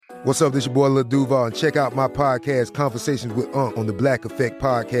What's up, this your boy Lil Duval, and check out my podcast, Conversations with Unc, on the Black Effect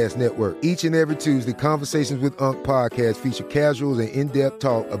Podcast Network. Each and every Tuesday, Conversations with Unc podcast feature casuals and in-depth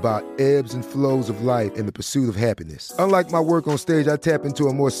talk about ebbs and flows of life and the pursuit of happiness. Unlike my work on stage, I tap into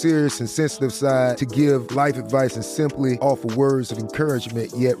a more serious and sensitive side to give life advice and simply offer words of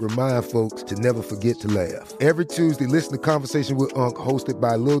encouragement, yet remind folks to never forget to laugh. Every Tuesday, listen to Conversations with Unc, hosted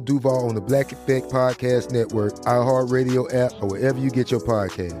by Lil Duval on the Black Effect Podcast Network, iHeartRadio app, or wherever you get your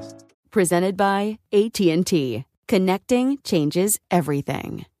podcasts. Presented by AT&T. Connecting changes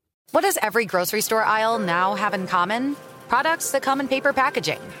everything. What does every grocery store aisle now have in common? Products that come in paper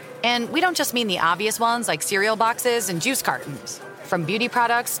packaging. And we don't just mean the obvious ones like cereal boxes and juice cartons. From beauty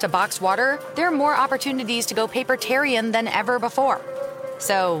products to boxed water, there are more opportunities to go papertarian than ever before.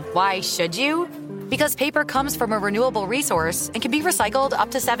 So why should you? Because paper comes from a renewable resource and can be recycled up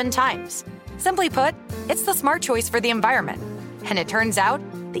to 7 times. Simply put, it's the smart choice for the environment. And it turns out,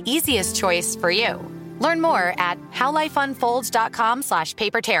 the easiest choice for you. Learn more at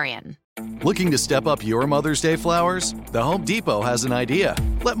howlifeunfolds.com/papertarian. Looking to step up your Mother's Day flowers? The Home Depot has an idea.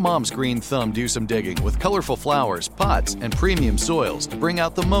 Let Mom's green thumb do some digging with colorful flowers, pots, and premium soils to bring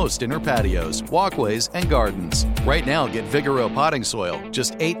out the most in her patios, walkways, and gardens. Right now, get Vigoro potting soil,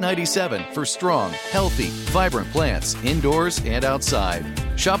 just $8.97 for strong, healthy, vibrant plants indoors and outside.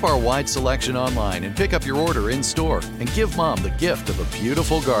 Shop our wide selection online and pick up your order in-store and give Mom the gift of a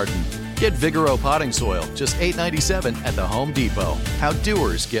beautiful garden. Get Vigoro potting soil, just $8.97 at the Home Depot. How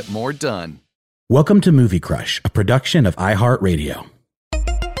doers get more done. Welcome to Movie Crush, a production of iHeartRadio.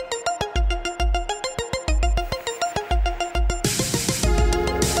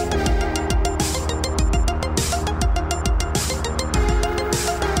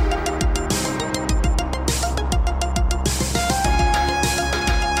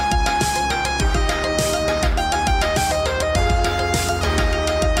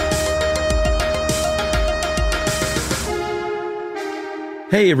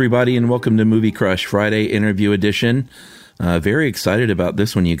 Hey, everybody, and welcome to Movie Crush Friday Interview Edition. Very excited about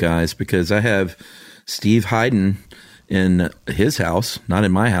this one, you guys, because I have Steve Hyden in his house, not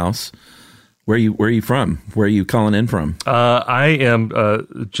in my house. Where are you from? Where are you calling in from? I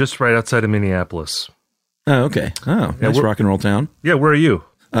am just right outside of Minneapolis. Oh, okay. Oh, nice rock and roll town. Yeah, where are you?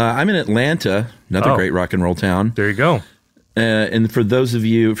 I'm in Atlanta, another great rock and roll town. There you go. And for those of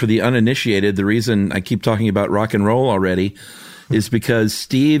you, for the uninitiated, the reason I keep talking about rock and roll already is because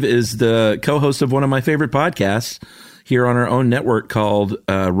Steve is the co-host of one of my favorite podcasts here on our own network called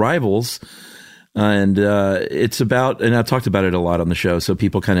Rivals. And it's about, and I've talked about it a lot on the show, so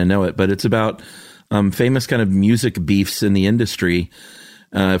people kind of know it, but it's about famous kind of music beefs in the industry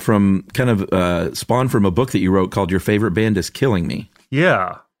from kind of spawned from a book that you wrote called Your Favorite Band is Killing Me.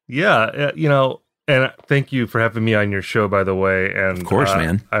 Yeah. You know, and thank you for having me on your show, by the way. And of course,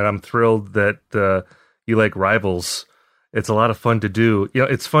 man. And I'm thrilled that you like Rivals. It's a lot of fun to do. You know,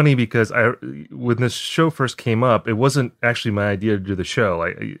 it's funny because when this show first came up, it wasn't actually my idea to do the show.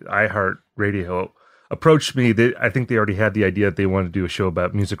 iHeartRadio approached me. I think they already had the idea that they wanted to do a show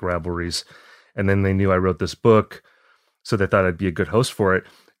about music rivalries. And then they knew I wrote this book, so they thought I'd be a good host for it.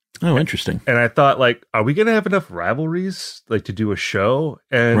 Oh, interesting. And I thought, like, are we going to have enough rivalries, like, to do a show?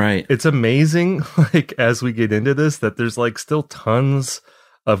 And right. It's amazing, like, as we get into this, that there's, like, still tons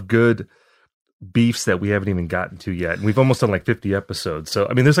of good beefs that we haven't even gotten to yet. And we've almost done like 50 episodes. So,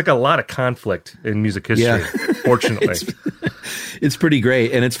 I mean, there's like a lot of conflict in music history, fortunately. It's pretty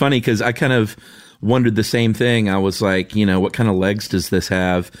great. And it's funny because I kind of wondered the same thing. I was like, you know, what kind of legs does this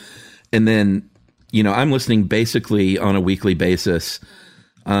have? And then, you know, I'm listening basically on a weekly basis.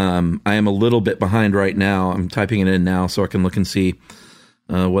 I am a little bit behind right now. I'm typing it in now so I can look and see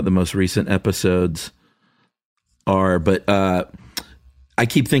what the most recent episodes are. But I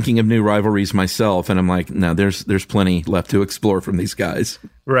keep thinking of new rivalries myself, and I'm like, no, there's plenty left to explore from these guys.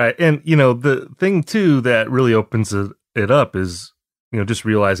 Right. And, you know, the thing, too, that really opens it up is, you know, just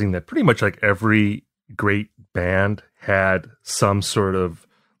realizing that pretty much like every great band had some sort of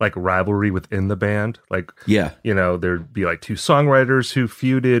like rivalry within the band. Like, yeah, you know, there'd be like two songwriters who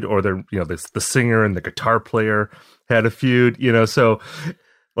feuded, or there, you know, the singer and the guitar player had a feud, you know, so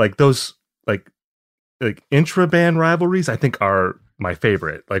like those like intra-band rivalries, I think are my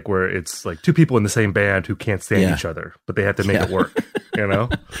favorite, like where it's like two people in the same band who can't stand each other, but they have to make it work, you know?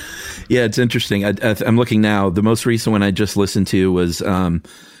 Yeah, it's interesting. I'm looking now. The most recent one I just listened to was, and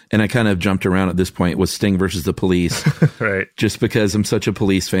I kind of jumped around at this point, was Sting versus the Police. Right. Just because I'm such a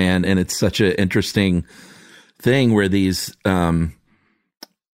Police fan, and it's such an interesting thing where these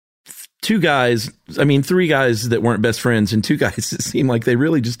three guys that weren't best friends, and two guys that seemed like they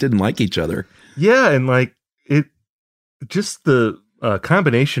really just didn't like each other. Yeah, and like it, just the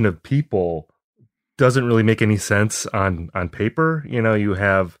combination of people doesn't really make any sense on paper. You know, you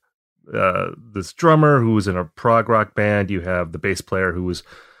have this drummer who was in a prog rock band. You have the bass player who was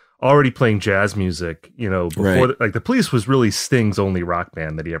already playing jazz music, you know, before like the Police was really Sting's only rock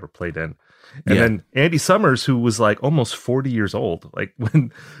band that he ever played in. And then Andy Summers, who was like almost 40 years old, like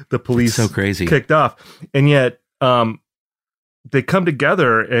when the Police so crazy kicked off. And yet they come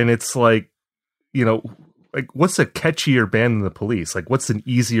together and it's like, you know, like what's a catchier band than the Police? Like what's an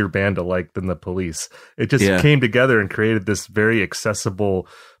easier band to like than the Police? It just came together and created this very accessible,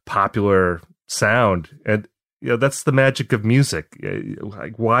 popular sound. And you know, that's the magic of music.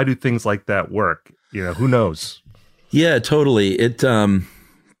 Like, why do things like that work? You know, who knows? Yeah, totally. It.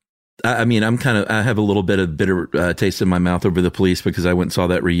 I mean, I have a little bit of bitter taste in my mouth over the Police because I went and saw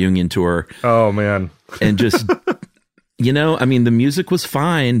that reunion tour. Oh man! And just, you know, I mean, the music was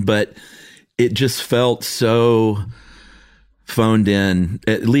fine, but it just felt so phoned in.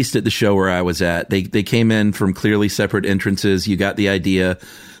 At least at the show where I was at, they came in from clearly separate entrances. You got the idea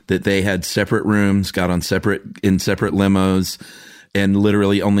that they had separate rooms, got on separate limos, and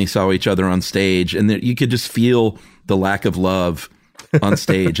literally only saw each other on stage. And you could just feel the lack of love on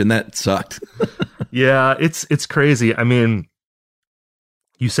stage, and that sucked. Yeah, it's crazy. I mean,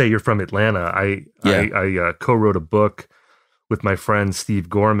 you say you're from Atlanta. I co-wrote a book with my friend Steve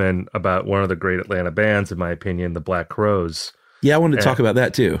Gorman about one of the great Atlanta bands, in my opinion, the Black Crowes. Yeah, I wanted to talk about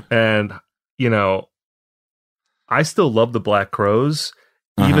that too. And, you know, I still love the Black Crowes.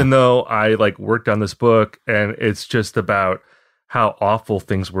 Even though I like worked on this book and it's just about how awful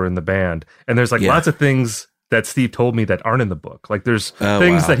things were in the band. And there's like lots of things that Steve told me that aren't in the book. Like there's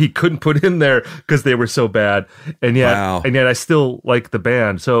things that he couldn't put in there because they were so bad. And yet I still like the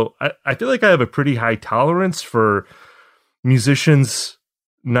band. So I feel like I have a pretty high tolerance for musicians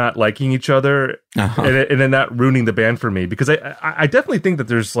not liking each other and then not ruining the band for me. Because I definitely think that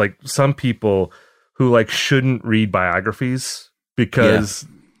there's like some people who like shouldn't read biographies. Because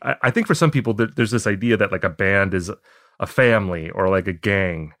I think for some people, there's this idea that like a band is a family or like a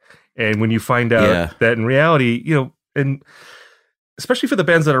gang. And when you find out that in reality, you know, and especially for the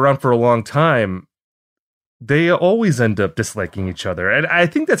bands that are around for a long time, they always end up disliking each other. And I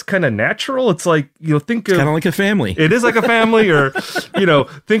think that's kind of natural. It's like, you know, think of... kind of like a family. It is like a family. Or, you know,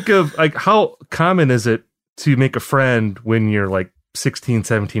 think of like how common is it to make a friend when you're like 16,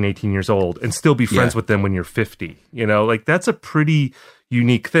 17, 18 years old and still be friends with them when you're 50, you know, like that's a pretty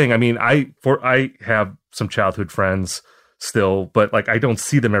unique thing. I mean, I have some childhood friends still, but like, I don't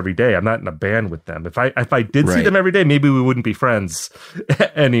see them every day. I'm not in a band with them. If I did see them every day, maybe we wouldn't be friends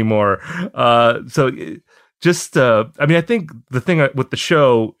anymore. So just, I mean, I think the thing with the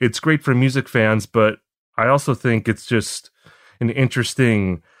show, it's great for music fans, but I also think it's just an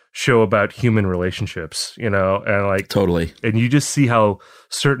interesting show about human relationships, you know, and like totally. And you just see how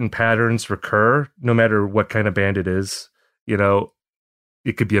certain patterns recur no matter what kind of band it is. You know,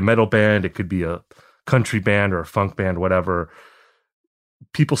 it could be a metal band, it could be a country band or a funk band, whatever.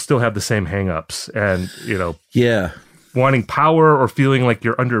 People still have the same hangups and, you know, wanting power or feeling like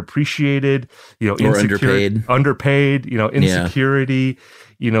you're underappreciated, you know, or underpaid, you know, insecurity,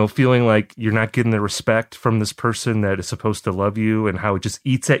 you know, feeling like you're not getting the respect from this person that is supposed to love you, and how it just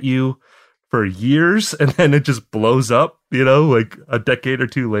eats at you for years and then it just blows up, you know, like a decade or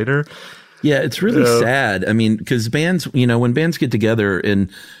two later. Yeah, it's really sad. I mean, because bands, you know, when bands get together, and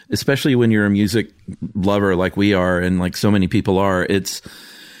especially when you're a music lover like we are and like so many people are, it's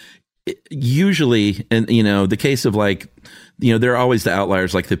usually, and you know, the case of like, you know, there are always the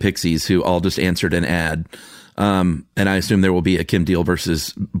outliers like the Pixies who all just answered an ad. And I assume there will be a Kim Deal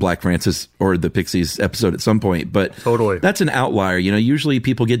versus Black Francis or the Pixies episode at some point, but totally, that's an outlier. You know, usually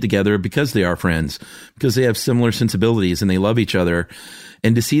people get together because they are friends, because they have similar sensibilities and they love each other.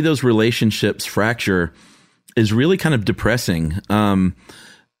 And to see those relationships fracture is really kind of depressing.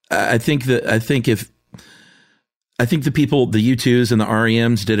 I think the people, the U2s and the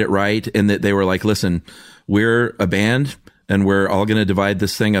REMs did it right, and that they were like, listen, we're a band and we're all going to divide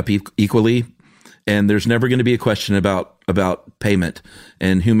this thing up equally. And there's never going to be a question about payment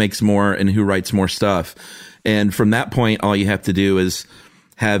and who makes more and who writes more stuff. And from that point, all you have to do is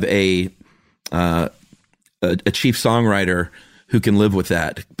have a chief songwriter who can live with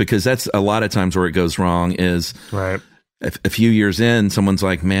that, because that's a lot of times where it goes wrong is a few years in, someone's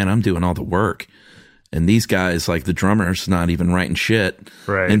like, man, I'm doing all the work. And these guys, like the drummer's not even writing shit.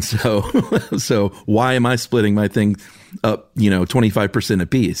 Right. And so why am I splitting my thing up, you know, 25%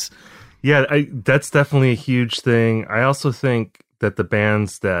 apiece? Yeah, that's definitely a huge thing. I also think that the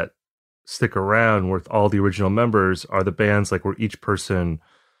bands that stick around with all the original members are the bands like where each person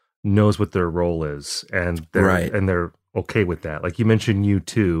knows what their role is, and they're okay with that. Like you mentioned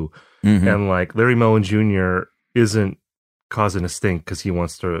U2, and like Larry Mullen Jr. isn't causing a stink because he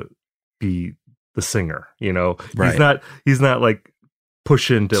wants to be the singer, you know. Right. He's not like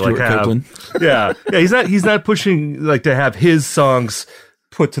pushing to Stuart like have Copeland. yeah. He's not pushing like to have his songs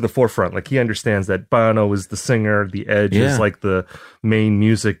put to the forefront. Like he understands that Bono is the singer, the Edge is like the main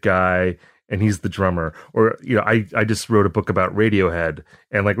music guy, and he's the drummer. Or, you know, I just wrote a book about Radiohead,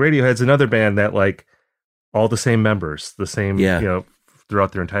 and like Radiohead's another band that like all the same members, the same, you know,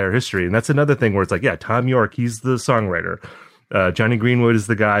 throughout their entire history. And that's another thing where it's like, yeah, Tom York, he's the songwriter. Johnny Greenwood is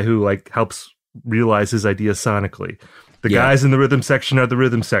the guy who like helps realize his ideas sonically. The guys in the rhythm section are the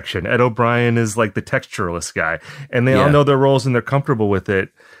rhythm section. Ed O'Brien is like the texturalist guy, and they all know their roles and they're comfortable with it.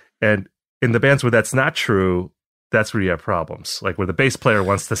 And in the bands where that's not true, that's where you have problems. Like where the bass player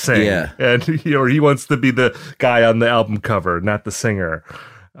wants to sing, and you know, or he wants to be the guy on the album cover, not the singer.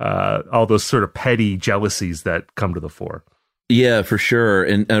 All those sort of petty jealousies that come to the fore. Yeah, for sure.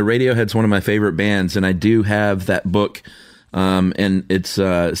 And Radiohead's one of my favorite bands, and I do have that book, and it's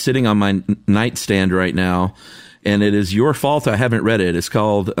sitting on my nightstand right now. And it is your fault I haven't read it. It's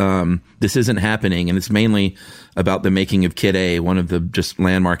called This Isn't Happening, and it's mainly about the making of Kid A, one of the just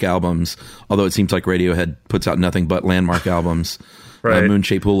landmark albums, although it seems like Radiohead puts out nothing but landmark albums. Right.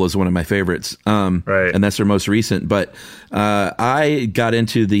 Moonshaped Pool is one of my favorites, right. and that's their most recent. But I got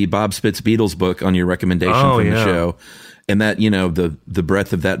into the Bob Spitz Beatles book on your recommendation from the show, and that, you know, the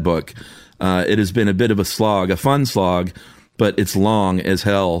breadth of that book. It has been a bit of a slog, a fun slog, but it's long as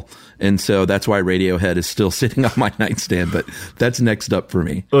hell. And so that's why Radiohead is still sitting on my nightstand, but that's next up for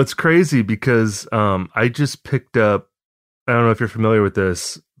me. Well, it's crazy because I just picked up, I don't know if you're familiar with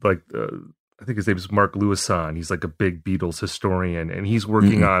this, like I think his name is Mark Lewison. He's like a big Beatles historian, and he's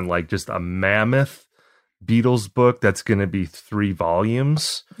working on like just a mammoth Beatles book that's going to be 3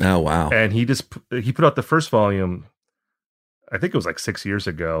 volumes. Oh, wow. And he put out the first volume, I think it was like 6 years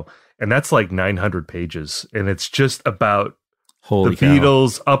ago, and that's like 900 pages. And it's just about Holy cow.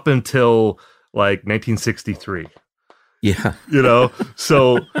 Beatles up until like 1963. Yeah. You know,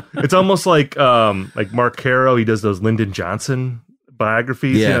 so it's almost like Mark Caro, he does those Lyndon Johnson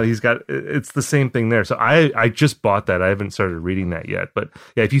biographies. Yeah. You know, it's the same thing there. So I just bought that. I haven't started reading that yet. But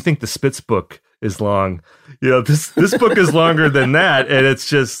yeah, if you think the Spitz book is long, you know, this book is longer than that. And it's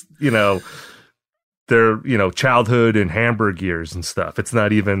just, you know, their, you know, childhood and Hamburg years and stuff. It's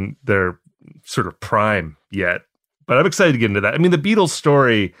not even their sort of prime yet. But I'm excited to get into that. I mean, the Beatles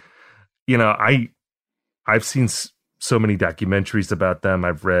story, you know, I've seen so many documentaries about them.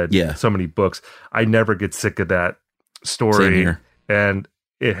 I've read so many books. I never get sick of that story. Same here. And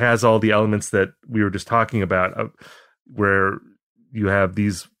it has all the elements that we were just talking about, where you have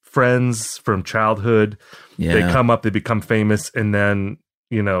these friends from childhood. Yeah. They come up, they become famous, and then,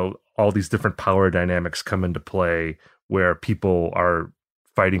 you know, all these different power dynamics come into play where people are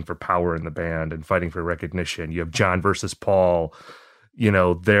fighting for power in the band and fighting for recognition. You have John versus Paul, you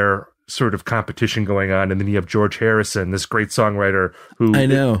know, their sort of competition going on. And then you have George Harrison, this great songwriter who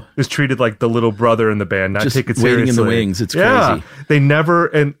is treated like the little brother in the band, not just take it seriously. Waiting in the wings. It's crazy. They never,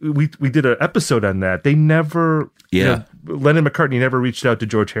 and we did an episode on that. They never, you know, Lennon McCartney never reached out to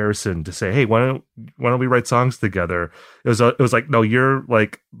George Harrison to say, hey, why don't we write songs together? It was like, no, you're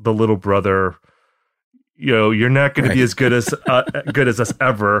like the little brother. You know, you're not going to be as good as us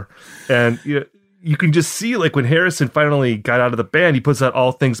ever. And you can just see, like, when Harrison finally got out of the band, he puts out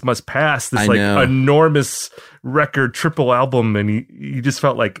All Things Must Pass, this like enormous record, triple album, and he just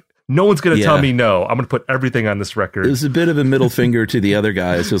felt like, no one's going to tell me no. I'm going to put everything on this record. It was a bit of a middle finger to the other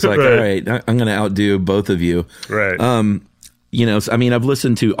guys. It was like, all right, I'm going to outdo both of you. Right. You know, I mean, I've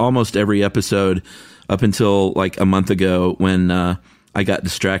listened to almost every episode up until like a month ago when I got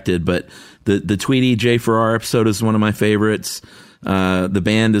distracted, but the Tweety J. Farrar episode is one of my favorites. The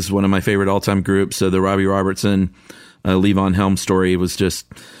band is one of my favorite all-time groups. So the Robbie Robertson, Levon Helm story was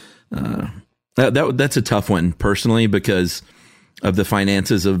just that's a tough one personally because of the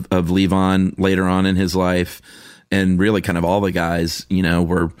finances of Levon later on in his life, and really kind of all the guys, you know,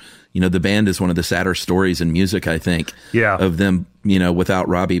 were, you know, the band is one of the sadder stories in music, I think. Yeah. Of them, you know, without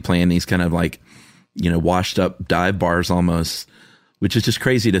Robbie playing these kind of like, you know, washed up dive bars almost, which is just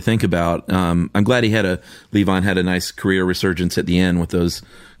crazy to think about. I'm glad Levon had a nice career resurgence at the end with those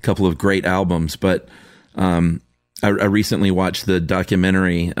couple of great albums. But I recently watched the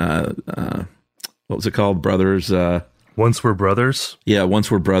documentary, what was it called? Brothers. Once We're Brothers? Yeah,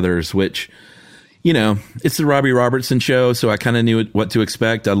 Once We're Brothers, which, you know, it's the Robbie Robertson show, so I kind of knew what to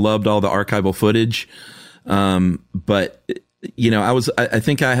expect. I loved all the archival footage. But, you know, I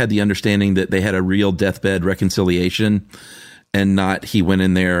think I had the understanding that they had a real deathbed reconciliation, and not he went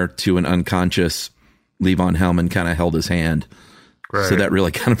in there to an unconscious Levon Helm kind of held his hand. Right. So that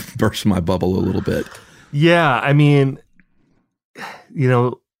really kind of burst my bubble a little bit. Yeah, I mean,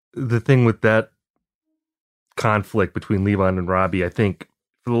 the thing with that conflict between Levon and Robbie, I think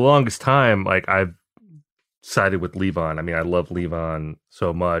for the longest time, like I've sided with Levon. I mean, I love Levon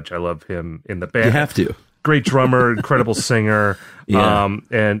so much. I love him in the band. You have to. Great drummer, incredible singer. Yeah.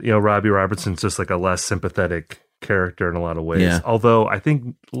 And Robbie Robertson's just like a less sympathetic character in a lot of ways. Yeah. Although I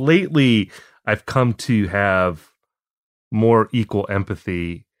think lately I've come to have more equal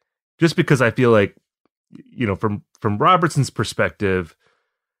empathy just because I feel like, from Robertson's perspective,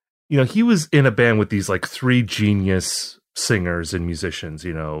 he was in a band with these like three genius singers and musicians,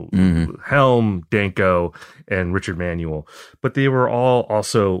 Helm, Danko, and Richard Manuel, but they were all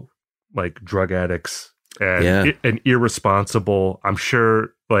also like drug addicts and irresponsible. I'm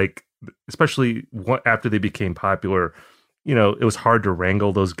sure, like, especially after they became popular, it was hard to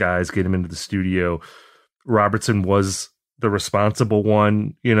wrangle those guys, get them into the studio. Robertson was the responsible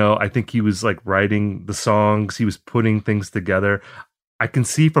one. I think he was like writing the songs, he was putting things together. I can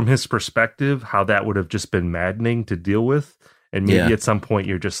see from his perspective how that would have just been maddening to deal with. And maybe at some point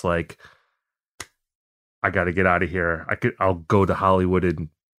you're just like, I got to get out of here. I'll go to Hollywood and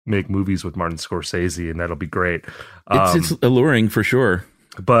make movies with Martin Scorsese and that'll be great. It's alluring for sure.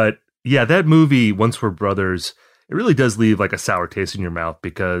 But yeah, that movie, Once We're Brothers, it really does leave like a sour taste in your mouth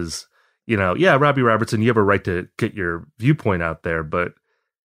because, Robbie Robertson, you have a right to get your viewpoint out there, but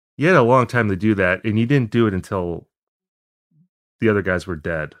you had a long time to do that. And you didn't do it until the other guys were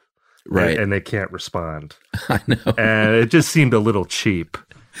dead, right? And they can't respond. I know, and it just seemed a little cheap.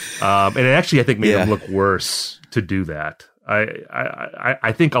 And it actually, I think, made them look worse to do that.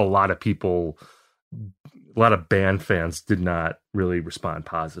 I think a lot of people, a lot of band fans, did not really respond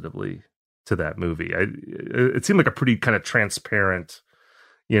positively to that movie. It seemed like a pretty kind of transparent,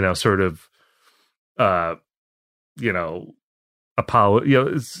 sort of,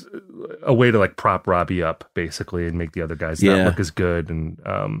 it's a way to like prop Robbie up basically and make the other guys not look as good. And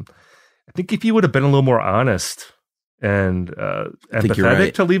I think if he would have been a little more honest and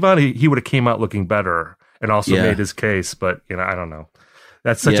empathetic to Levon, he would have came out looking better and also made his case. But I don't know.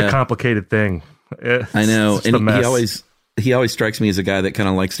 That's such a complicated thing. I know, and he always strikes me as a guy that kind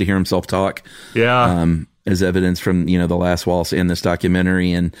of likes to hear himself talk. Yeah, as evidence from The Last Waltz and this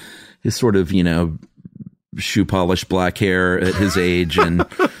documentary, and his sort of shoe polished black hair at his age and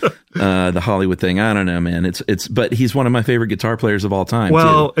the Hollywood thing. I don't know, man. But he's one of my favorite guitar players of all time.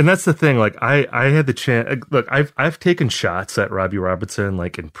 Well, and that's the thing. Like I had the chance. Look, I've taken shots at Robbie Robertson,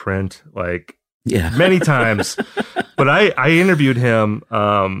 like in print, like many times. But I interviewed him.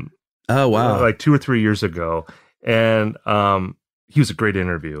 Oh wow! Like 2 or 3 years ago, and he was a great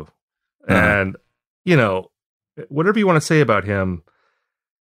interview. And whatever you want to say about him,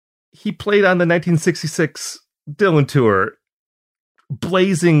 he played on the 1966 Dylan tour,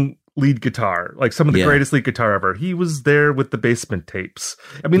 blazing lead guitar, like some of the greatest lead guitar ever. He was there with the Basement Tapes.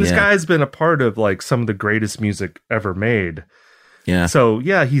 I mean, this guy's been a part of like some of the greatest music ever made. Yeah. So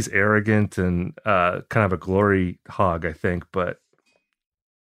he's arrogant and kind of a glory hog, I think, but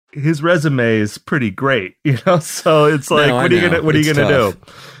his resume is pretty great, So it's like, what are you gonna do? What are you gonna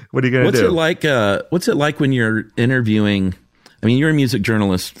do? What's it like when you're interviewing? I mean, you're a music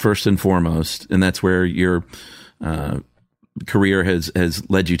journalist first and foremost, and that's where your career has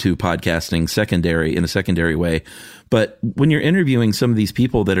led you to podcasting in a secondary way. But when you're interviewing some of these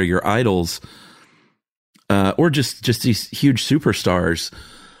people that are your idols, or just these huge superstars,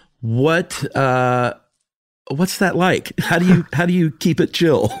 what's that like? How do you keep it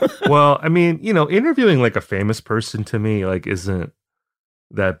chill? Well, I mean, interviewing like a famous person to me like isn't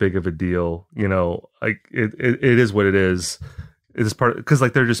that big of a deal. Like it is what it is. It is part because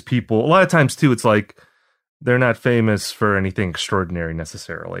like they're just people. A lot of times too, it's like they're not famous for anything extraordinary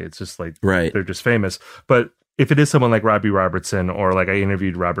necessarily. It's just like they're just famous. But if it is someone like Robbie Robertson, or like I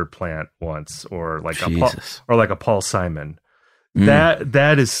interviewed Robert Plant once, or like a Paul Simon,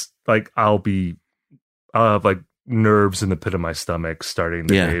 that is like I'll have like nerves in the pit of my stomach starting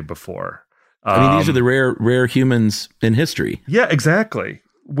the day before. I mean, these are the rare humans in history. Yeah, exactly.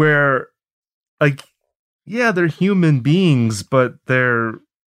 Where like, they're human beings, but they're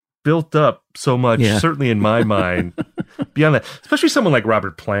built up so much, certainly in my mind, beyond that, especially someone like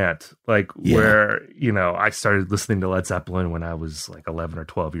Robert Plant, like where, I started listening to Led Zeppelin when I was like 11 or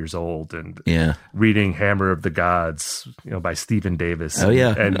 12 years old and reading Hammer of the Gods, by Stephen Davis.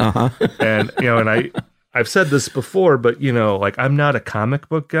 And I've said this before, but like I'm not a comic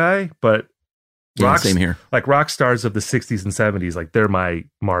book guy, but Yeah, same here. Like rock stars of the 60s and 70s, like they're my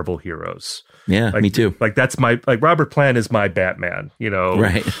Marvel heroes. Yeah, like, me too. Like that's like Robert Plant is my Batman,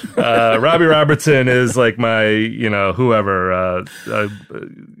 Right. Robbie Robertson is like my, whoever,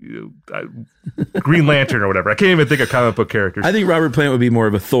 Green Lantern or whatever. I can't even think of comic book characters. I think Robert Plant would be more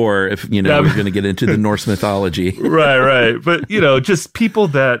of a Thor if, we're going to get into the Norse mythology. Right. But, just people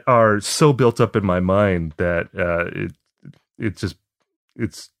that are so built up in my mind that it's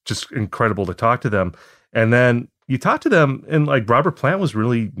just incredible to talk to them. And then you talk to them and like Robert Plant was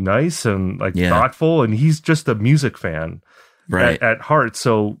really nice and like thoughtful, and he's just a music fan at heart.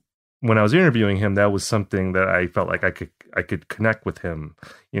 So when I was interviewing him, that was something that I felt like I could connect with him.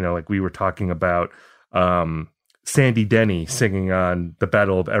 Like we were talking about Sandy Denny singing on the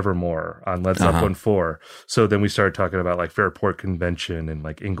Battle of Evermore on Led Zeppelin 4. So then we started talking about like Fairport Convention and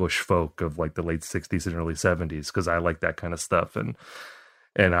like English folk of like the late 60s and early 70s, because I like that kind of stuff.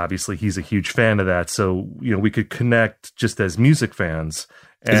 And obviously he's a huge fan of that. So, we could connect just as music fans.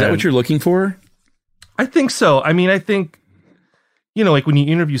 Is that what you're looking for? I think so. I mean, I think, like when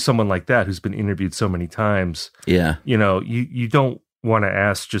you interview someone like that, who's been interviewed so many times, you don't want to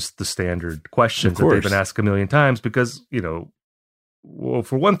ask just the standard questions that they've been asked a million times because, well,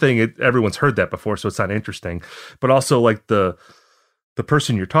 for one thing, everyone's heard that before, so it's not interesting. But also like the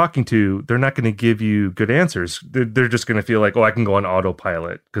person you're talking to, they're not going to give you good answers. They're just going to feel like, oh, I can go on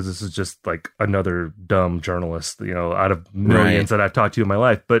autopilot because this is just like another dumb journalist, out of millions that I've talked to in my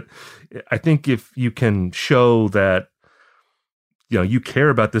life. But I think if you can show that, you care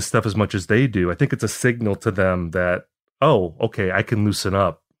about this stuff as much as they do, I think it's a signal to them that, oh, okay, I can loosen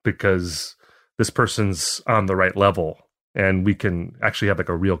up because this person's on the right level and we can actually have like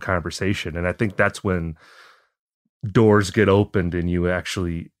a real conversation. And I think that's when doors get opened and you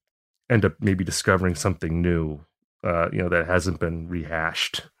actually end up maybe discovering something new, that hasn't been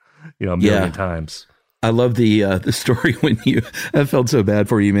rehashed, a million times. I love the story when I felt so bad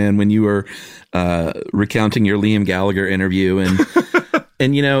for you, man, when you were recounting your Liam Gallagher interview and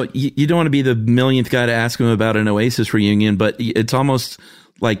and you don't want to be the millionth guy to ask him about an Oasis reunion, but it's almost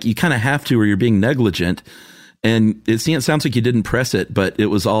like you kind of have to, or you're being negligent. And it sounds like you didn't press it, but it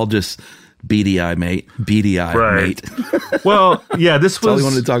was all just BDI, mate. BDI, mate. Well, yeah, this was all he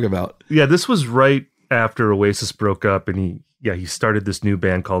wanted to talk about. Yeah, this was right after Oasis broke up, and he started this new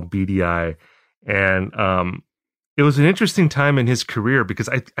band called BDI, and it was an interesting time in his career because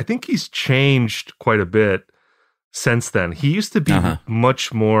I think he's changed quite a bit since then. He used to be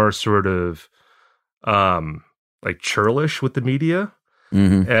much more sort of like churlish with the media,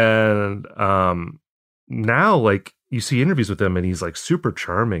 and now like you see interviews with him and he's like super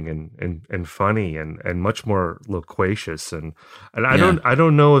charming and funny and much more loquacious and I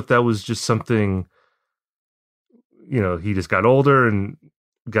don't know if that was just something, he just got older and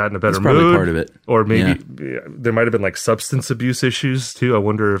got in a better mood. That's probably part of it. Or maybe there might have been like substance abuse issues too. I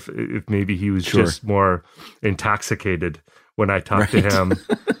wonder if maybe he was just more intoxicated when I talked to him.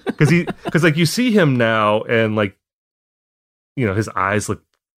 Because like you see him now and like, his eyes look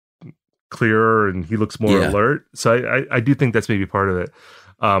clearer and he looks more alert. So I do think that's maybe part of it.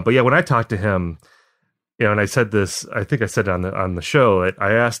 But yeah, when I talked to him, and I said this, I think I said it on the show, that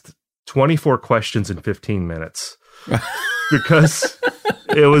I asked 24 questions in 15 minutes because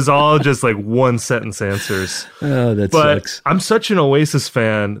it was all just like one sentence answers. Oh, that sucks. I'm such an Oasis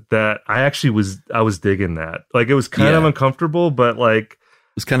fan that I was digging that. Like it was kind of uncomfortable, but like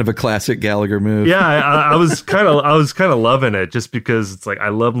it's kind of a classic Gallagher move. Yeah, I was kind of loving it just because it's like I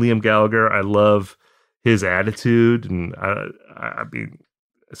love Liam Gallagher. I love his attitude, and I mean,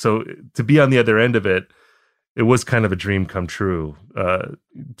 so to be on the other end of it, it was kind of a dream come true.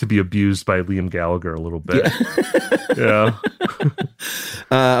 To be abused by Liam Gallagher a little bit. Yeah.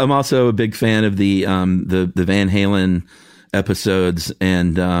 I'm also a big fan of the Van Halen episodes,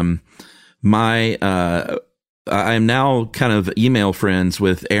 and I am now kind of email friends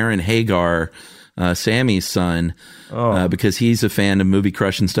with Aaron Hagar, Sammy's son, because he's a fan of Movie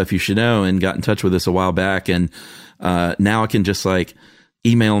Crush and Stuff You Should Know, and got in touch with us a while back. And now I can just like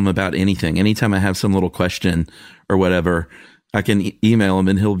email him about anything. Anytime I have some little question or whatever, I can email him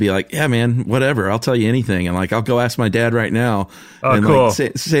and he'll be like, yeah, man, whatever. I'll tell you anything. And like, I'll go ask my dad right now. Oh, and cool.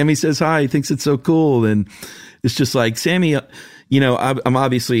 Like, Sammy says hi. He thinks it's so cool. And it's just like, Sammy, I'm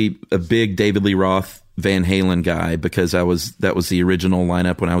obviously a big David Lee Roth Van Halen guy because that was the original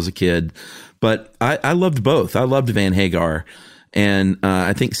lineup when I was a kid. But I loved both. I loved Van Hagar. And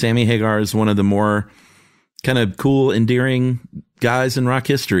I think Sammy Hagar is one of the more kind of cool, endearing guys in rock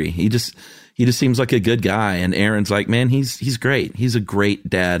history. He just seems like a good guy. And Aaron's like, man, he's great. He's a great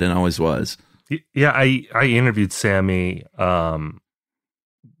dad and always was. Yeah, I interviewed Sammy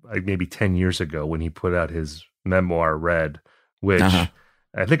like maybe 10 years ago when he put out his memoir, Red, which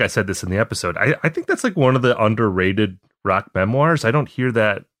I think I said this in the episode. I think that's like one of the underrated rock memoirs. I don't hear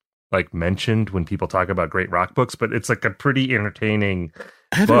that like mentioned when people talk about great rock books, but it's like a pretty entertaining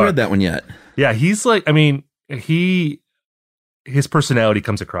I haven't read that one yet. Yeah, he's like, I mean, his personality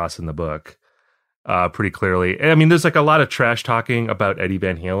comes across in the book pretty clearly. And I mean, there's like a lot of trash talking about Eddie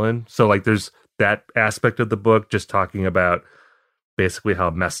Van Halen. So like there's that aspect of the book, just talking about basically how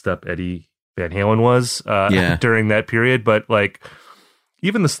messed up Eddie Van Halen was during that period. But like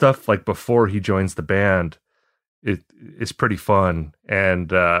even the stuff like before he joins the band, it is pretty fun.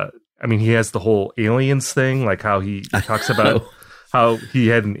 And I mean, he has the whole aliens thing, like how he talks about how he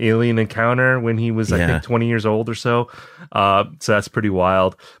had an alien encounter when he was, I think, 20 years old or so. So that's pretty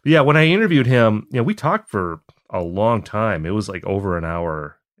wild. But yeah, when I interviewed him, we talked for a long time. It was like over an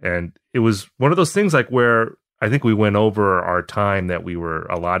hour. And it was one of those things like where I think we went over our time that we were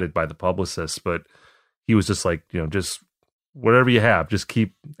allotted by the publicist, but he was just like, just whatever you have, just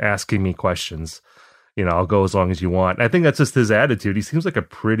keep asking me questions. I'll go as long as you want. And I think that's just his attitude. He seems like a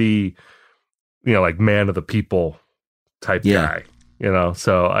pretty, like man of the people type guy,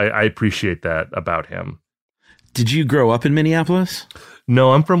 so I appreciate that about him. Did you grow up in Minneapolis?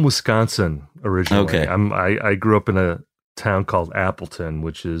 No, I'm from Wisconsin originally. Okay. I grew up in a town called Appleton,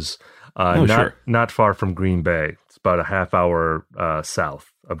 which is not far from Green Bay. It's about a half hour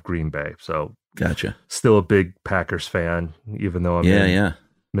south of Green Bay. So gotcha. Still a big Packers fan, even though I'm in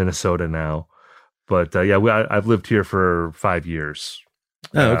Minnesota now. But I've lived here for 5 years.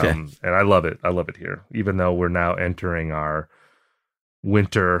 Oh, okay. And I love it. I love it here, even though we're now entering our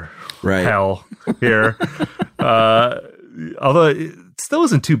winter hell here. Although it still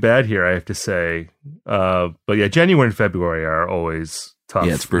isn't too bad here, I have to say. But yeah, January and February are always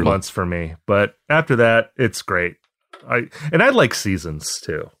tough months for me. But after that, it's great. I like seasons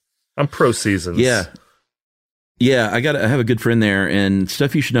too. I'm pro seasons. Yeah. Yeah, I have a good friend there, and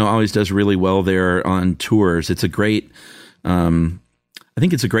Stuff You Should Know always does really well there on tours. It's a great, I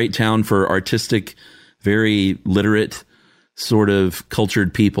think it's a great town for artistic, very literate, sort of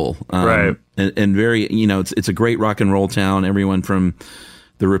cultured people. Right. And very, it's a great rock and roll town. Everyone from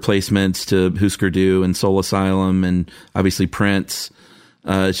The Replacements to Husker Du and Soul Asylum and obviously Prince.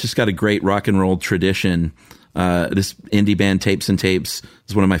 It's just got a great rock and roll tradition. This indie band Tapes and Tapes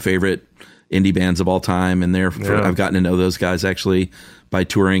is one of my favorite indie bands of all time, and I've gotten to know those guys actually by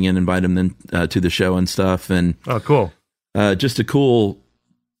touring and inviting them to the show and stuff. And cool. Just a cool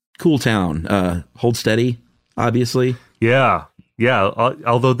town. Hold Steady, obviously. Yeah.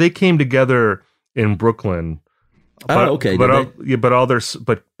 Although they came together in Brooklyn. Okay.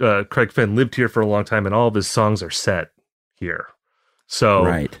 But Craig Finn lived here for a long time, and all of his songs are set here.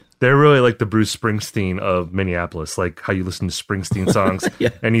 So they're really like the Bruce Springsteen of Minneapolis, like how you listen to Springsteen songs,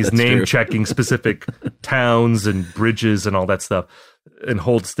 and he's name-checking specific towns and bridges and all that stuff. And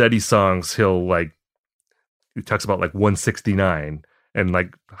Hold Steady songs, he talks about like 169, and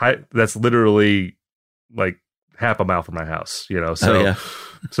like that's literally like half a mile from my house, So,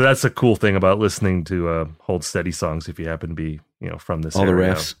 so that's a cool thing about listening to Hold Steady songs if you happen to be, from this area. All the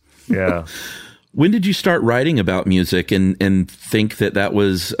refs. Yeah. When did you start writing about music and think that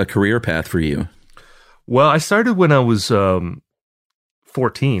was a career path for you? Well, I started when I was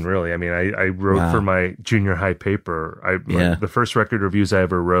 14, really. I mean, I wrote for my junior high paper. The first record reviews I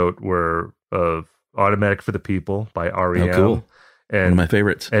ever wrote were of Automatic for the People by R.E.M. Oh, cool. And, one of my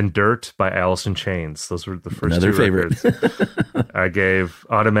favorites. And Dirt by Alice in Chains. Those were the first Another two favorite. records. I gave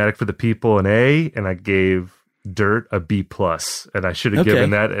Automatic for the People an A, and I gave Dirt a B+, and I should have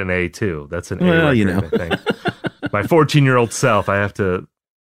given that an A too. That's an A record, I think. My 14-year-old self, I have to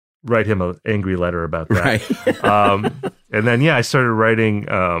write him an angry letter about that. Right. And then I started writing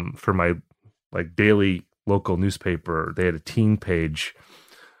for my like daily local newspaper. They had a teen page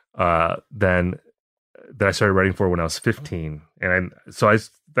then that I started writing for when I was 15, and so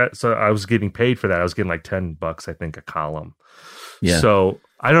I was getting paid for that. I was getting like $10, I think, a column. Yeah. So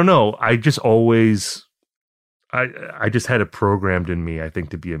I don't know. I just always. I just had it programmed in me, I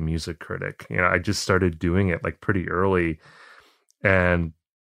think, to be a music critic. I just started doing it like pretty early, and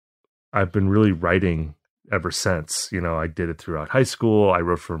I've been really writing ever since. I did it throughout high school. I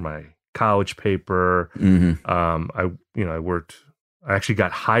wrote for my college paper. Mm-hmm. I worked. I actually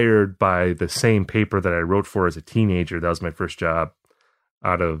got hired by the same paper that I wrote for as a teenager. That was my first job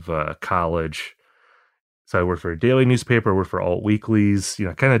out of college. So I worked for a daily newspaper. I worked for alt weeklies.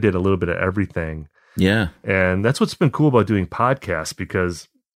 I kind of did a little bit of everything. Yeah. And that's what's been cool about doing podcasts, because,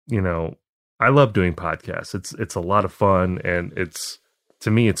 I love doing podcasts. It's a lot of fun, and to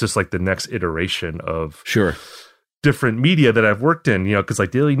me, it's just like the next iteration of different media that I've worked in, because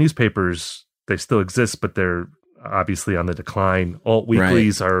like daily newspapers, they still exist, but they're obviously on the decline. Alt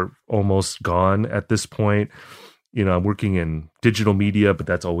weeklies are almost gone at this point. I'm working in digital media, but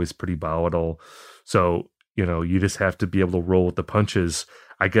that's always pretty volatile. So, you just have to be able to roll with the punches.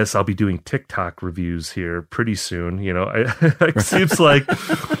 I guess I'll be doing TikTok reviews here pretty soon. It seems like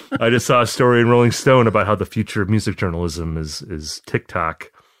I just saw a story in Rolling Stone about how the future of music journalism is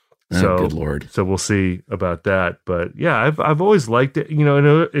TikTok. So, good Lord. So we'll see about that. But yeah, I've always liked it.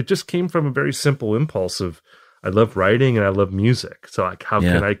 And it just came from a very simple impulse of I love writing and I love music. So like, how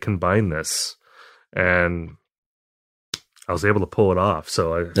can I combine this? And I was able to pull it off.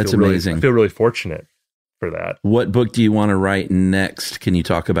 So That's amazing. I feel really fortunate for that. What book do you want to write next? Can you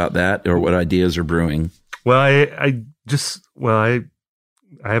talk about that, or what ideas are brewing? Well, I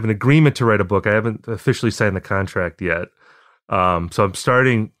have an agreement to write a book. I haven't officially signed the contract yet. So I'm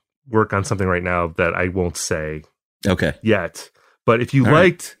starting work on something right now that I won't say yet. But if you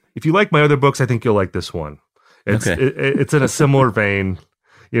like my other books, I think you'll like this one. It's in a similar vein.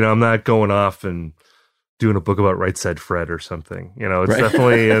 I'm not going off and doing a book about Right Said Fred or something. It's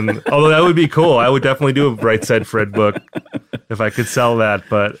definitely, and although that would be cool, I would definitely do a Right Said Fred book if I could sell that.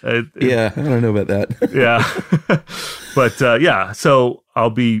 But I don't know about that. Yeah. But so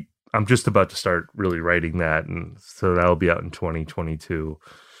I'm just about to start really writing that. And so that'll be out in 2022.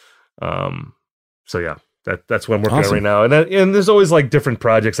 So yeah, that's what I'm working on right now. And there's always like different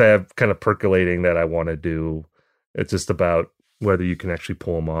projects I have kind of percolating that I want to do. It's just about whether you can actually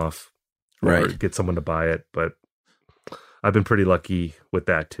pull them off. Or get someone to buy it, but I've been pretty lucky with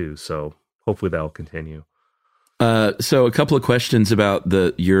that too. So hopefully that will continue. So a couple of questions about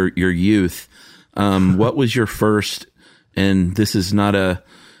your youth. What was your first? And this is not I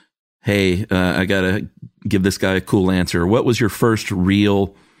gotta give this guy a cool answer. What was your first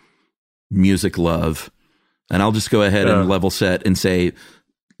real music love? And I'll just go ahead and level set and say,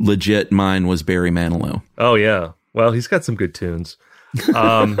 legit, mine was Barry Manilow. Oh yeah, well he's got some good tunes.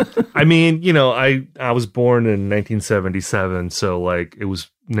 I mean, I was born in 1977, so like it was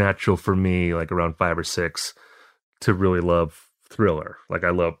natural for me, like around 5 or 6, to really love Thriller. Like I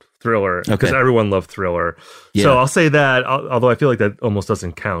loved Thriller because everyone loved Thriller. Yeah. So I'll say that, although I feel like that almost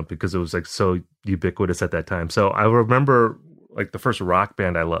doesn't count because it was like so ubiquitous at that time. So I remember like the first rock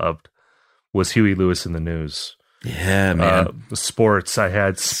band I loved was Huey Lewis and the News. Yeah, man. Sports. I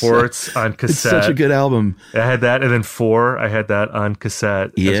had Sports on cassette. It's such a good album. I had that, and then 4. I had that on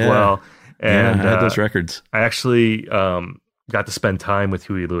cassette as well. And I had those records. I actually got to spend time with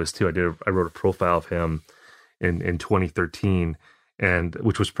Huey Lewis too. I wrote a profile of him in 2013, and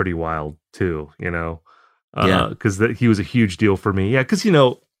which was pretty wild too. Because he was a huge deal for me. Yeah, because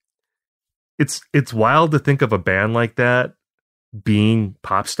it's wild to think of a band like that being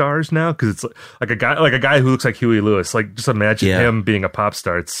pop stars now, because it's like a guy who looks like Huey Lewis. Like just imagine him being a pop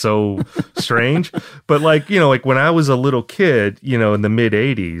star. It's so strange. But like when I was a little kid, in the mid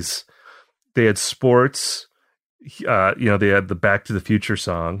 80s, they had Sports. They had the Back to the Future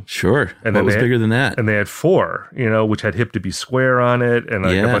song. Sure. And what was bigger than that? And they had 4, which had Hip to Be Square on it, and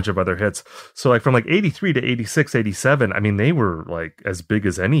like a bunch of other hits. So like from like 83 to 86, 87, I mean, they were like as big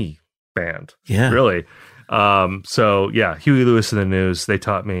as any band. Yeah. Really. So yeah, Huey Lewis and the News, they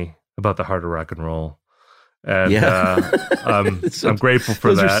taught me about the heart of rock and roll. And I'm grateful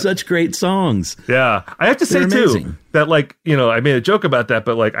for that. Those are such great songs. Yeah. I have to say too, that like, I made a joke about that,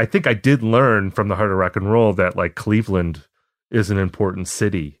 but like, I think I did learn from the heart of rock and roll that like Cleveland is an important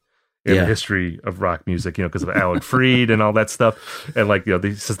city in the history of rock music, because of Alan Freed and all that stuff. And like,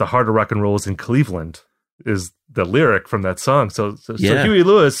 this says the heart of rock and roll is in Cleveland is the lyric from that song. So Huey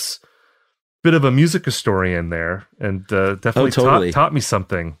Lewis, bit of a music historian there, and definitely taught me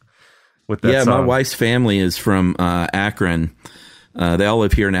something with that song. My wife's family is from Akron. They all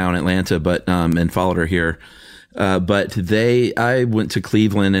live here now in Atlanta, but and followed her here. But I went to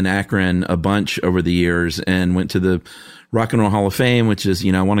Cleveland and Akron a bunch over the years, and went to the Rock and Roll Hall of Fame, which is,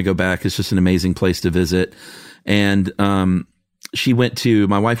 I want to go back. It's just an amazing place to visit. And my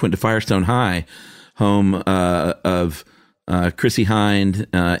wife went to Firestone High, home of Chrissie Hynde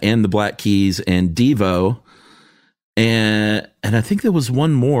and the Black Keys and Devo, and I think there was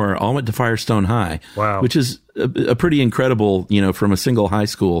one more. All went to Firestone High. Wow, which is a pretty incredible, from a single high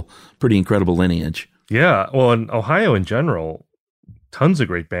school, pretty incredible lineage. Yeah, well, in Ohio in general, tons of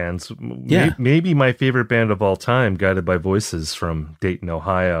great bands. Yeah, maybe my favorite band of all time, Guided by Voices from Dayton,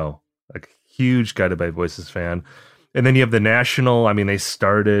 Ohio. Like huge Guided by Voices fan. And then you have the National. I mean, they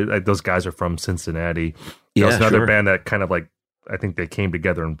started. Those guys are from Cincinnati. That was another band that kind of like, I think they came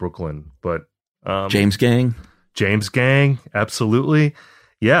together in Brooklyn. But James Gang, absolutely.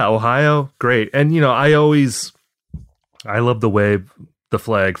 Yeah, Ohio, great. And I always I love the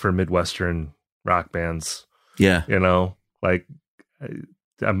flag for Midwestern rock bands. Yeah. You know, like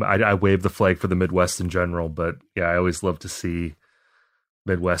I wave the flag for the Midwest in general, but yeah, I always love to see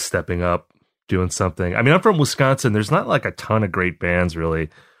Midwest stepping up, doing something. I mean, I'm from Wisconsin. There's not like a ton of great bands really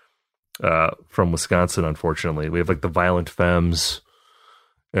from Wisconsin, unfortunately. We have like the Violent Femmes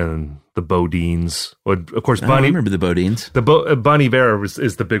and the Bodines. Of course, I remember the Bodines. The Bon Iver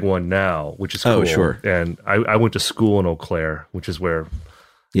is the big one now, which is cool. Oh, sure. And I went to school in Eau Claire, which is where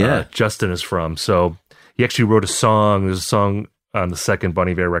Justin is from. So he actually wrote a song. There's a song on the second Bon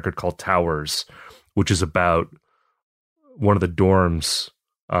Iver record called Towers, which is about one of the dorms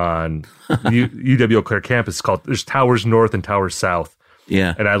on UW Eau Claire campus. There's Towers North and Towers South.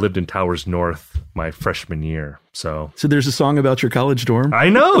 Yeah. And I lived in Towers North my freshman year. So there's a song about your college dorm? I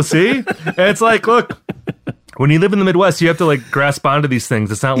know, see? And it's like, look, when you live in the Midwest, you have to like grasp onto these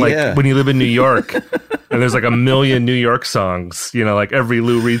things. It's not like when you live in New York and there's like a million New York songs, you know, like every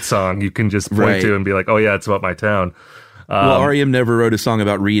Lou Reed song you can just point to and be like, oh yeah, it's about my town. Well, R.E.M. never wrote a song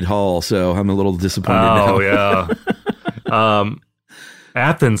about Reed Hall, so I'm a little disappointed now. Oh, yeah.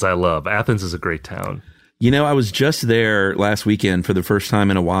 Athens, I love. Athens is a great town. You know, I was just there last weekend for the first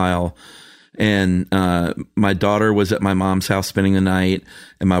time in a while, and my daughter was at my mom's house spending the night,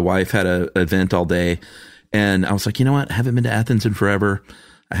 and my wife had an event all day, and I was like, you know what? I haven't been to Athens in forever.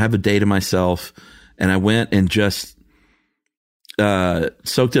 I have a day to myself, and I went and just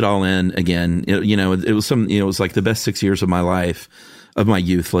soaked it all in again. It was like the best 6 years of my life, of my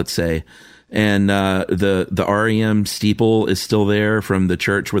youth, let's say. And the REM steeple is still there from the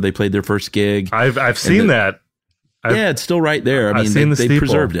church where they played their first gig. I've seen that. It's still right there. I mean, they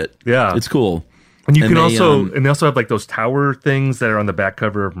preserved it. Yeah, it's cool. And they also have like those tower things that are on the back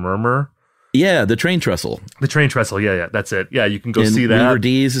cover of Murmur. Yeah, the train trestle. The train trestle. Yeah, that's it. Yeah, you can go and see that. Weaver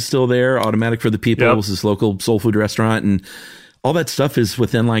D's is still there. Automatic for the People was this local soul food restaurant, and all that stuff is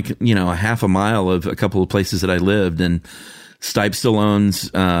within like a half a mile of a couple of places that I lived. And Stipe still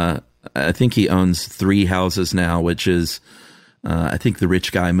owns. I think he owns 3 houses now, which is, I think the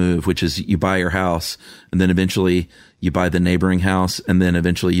rich guy move, which is you buy your house and then eventually you buy the neighboring house and then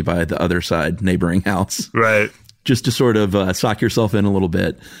eventually you buy the other side neighboring house. Right. Just to sort of sock yourself in a little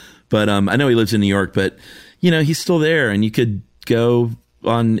bit. But I know he lives in New York, but he's still there, and you could go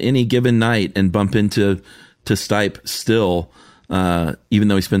on any given night and bump into Stipe still, even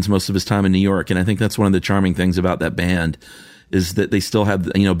though he spends most of his time in New York. And I think that's one of the charming things about that band, is that they still have,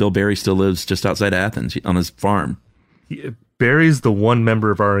 Bill Berry still lives just outside Athens on his farm. Barry's the one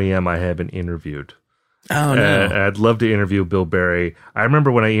member of REM I haven't interviewed. Oh, no. I'd love to interview Bill Berry. I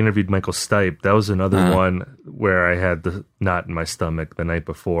remember when I interviewed Michael Stipe, that was another one where I had the knot in my stomach the night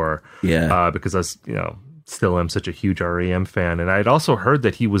before. Yeah. Because I was, still am such a huge REM fan. And I'd also heard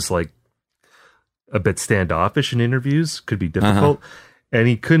that he was like a bit standoffish in interviews, could be difficult. And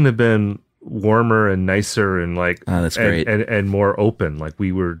he couldn't have been warmer and nicer and like that's great. And more open. Like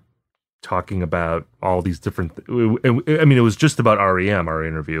we were talking about all these different I mean, it was just about REM, our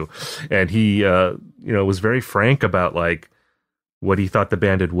interview, and he was very frank about like what he thought the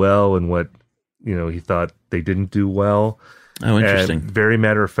band did well and what he thought they didn't do well. Oh, interesting. And very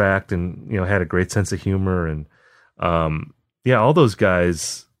matter of fact, and had a great sense of humor. And all those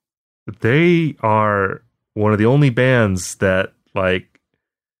guys, they are one of the only bands that like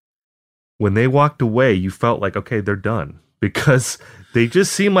when they walked away, you felt like, okay, they're done, because they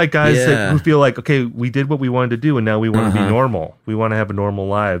just seem like guys who feel like, okay, we did what we wanted to do, and now we want to be normal. We want to have normal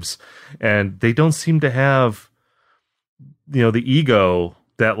lives. And they don't seem to have, the ego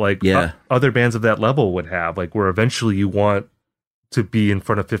that like other bands of that level would have, like where eventually you want to be in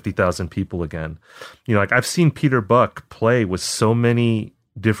front of 50,000 people again. Like I've seen Peter Buck play with so many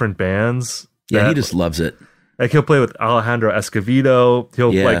different bands. Yeah, he just loves it. Like he'll play with Alejandro Escovedo.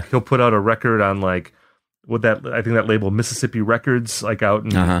 He'll put out a record on like I think that label Mississippi Records, like out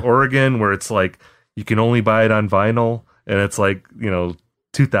in Oregon, where it's like you can only buy it on vinyl, and it's like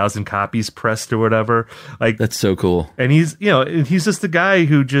 2,000 copies pressed or whatever. Like that's so cool. And he's he's just the guy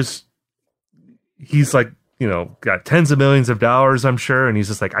who he's like got tens of millions of dollars, I'm sure, and he's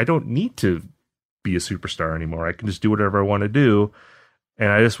just like, I don't need to be a superstar anymore. I can just do whatever I want to do, and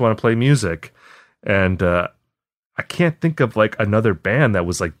I just want to play music. And I can't think of like another band that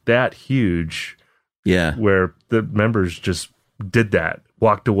was like that huge. Yeah. Where the members just did that,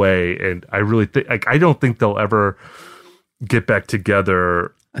 walked away. And I really think, like, I don't think they'll ever get back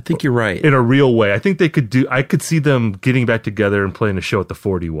together. I think you're right. In a real way. I think I could see them getting back together and playing a show at the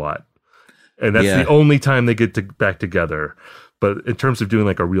 40 Watt. And that's the only time they get back together. But in terms of doing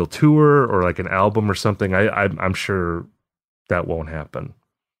like a real tour or like an album or something, I'm sure that won't happen.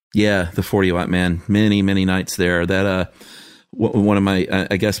 Yeah, the 40 Watt, man. Many, many nights there. That one of my,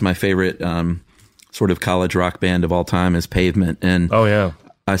 I guess my favorite sort of college rock band of all time is Pavement. And oh yeah,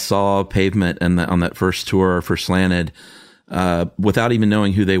 I saw Pavement on that first tour for Slanted without even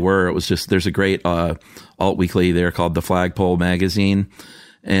knowing who they were. It was just, there's a great alt weekly there called The Flagpole Magazine.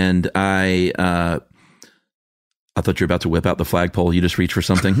 And I thought you were about to whip out the flagpole. You just reach for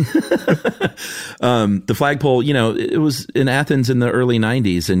something. The flagpole, it was in Athens in the early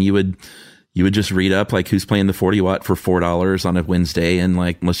 90s, and you would just read up like who's playing the 40 Watt for $4 on a Wednesday, and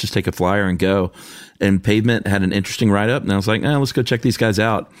like, let's just take a flyer and go. And Pavement had an interesting write up, and I was like, let's go check these guys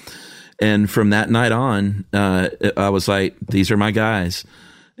out. And from that night on, I was like, these are my guys.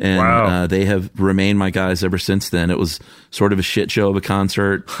 And wow. They have remained my guys ever since then. It was sort of a shit show of a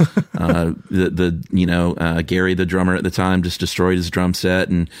concert. Gary, the drummer at the time, just destroyed his drum set,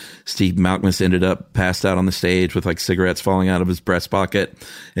 and Steve Malkmus ended up passed out on the stage with like cigarettes falling out of his breast pocket.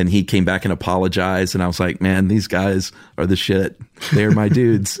 And he came back and apologized. And I was like, man, these guys are the shit. They're my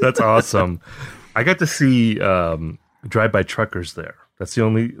dudes. That's awesome. I got to see Drive By Truckers there. That's the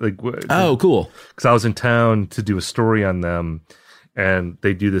only oh, cool. Because I was in town to do a story on them. And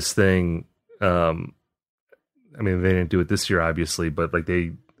they do this thing. I mean, they didn't do it this year, obviously, but like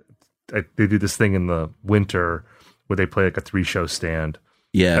they do this thing in the winter where they play like a 3-show stand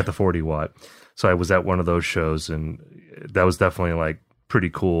at the 40 Watt. So I was at one of those shows, and that was definitely like pretty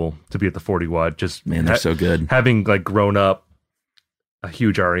cool to be at the 40 Watt. Just man, they're so good. Having like grown up a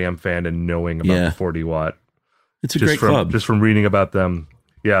huge REM fan and knowing about the 40 Watt. It's a great club. Just from reading about them.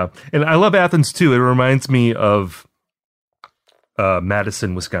 Yeah. And I love Athens too. It reminds me of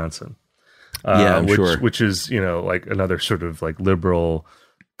Madison, Wisconsin. Which is, like another sort of like liberal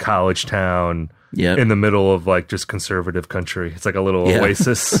college town in the middle of like just conservative country. It's like a little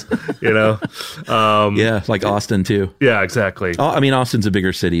oasis, like Austin too. Yeah, exactly. I mean, Austin's a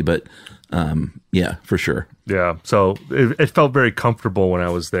bigger city, but for sure. Yeah. So it felt very comfortable when I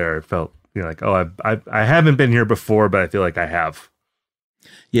was there. It felt like, oh, I haven't been here before, but I feel like I have.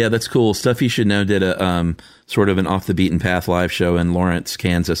 Yeah, that's cool. Stuff You Should Know did a sort of an Off the Beaten Path live show in Lawrence,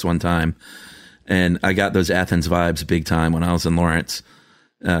 Kansas one time. And I got those Athens vibes big time when I was in Lawrence.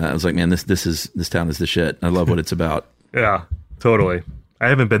 I was like, man, this town is the shit. I love what it's about. Yeah, totally. I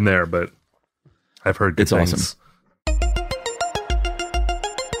haven't been there, but I've heard good things. Awesome.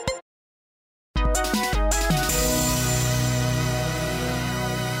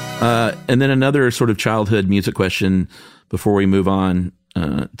 And then another sort of childhood music question before we move on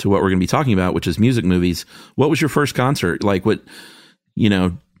to what we're going to be talking about, which is music movies. What was your first concert? Like what,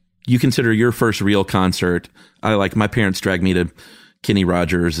 you consider your first real concert? My parents dragged me to Kenny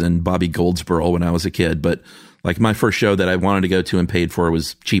Rogers and Bobby Goldsboro when I was a kid, but like my first show that I wanted to go to and paid for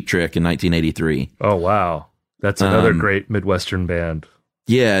was Cheap Trick in 1983. Oh, wow. That's another great Midwestern band.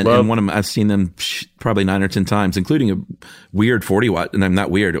 Yeah, and one of them, I've seen them probably 9 or 10 times, including a weird 40 Watt. And I'm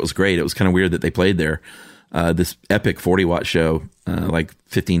not weird. It was great. It was kind of weird that they played there. This epic 40 Watt show like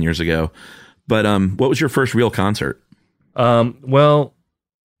 15 years ago. But what was your first real concert? Well,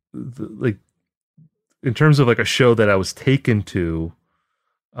 like in terms of like a show that I was taken to,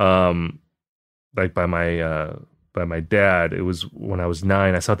 like by my dad, it was when I was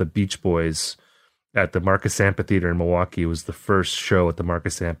 9. I saw the Beach Boys at the Marcus Amphitheater in Milwaukee. It was the first show at the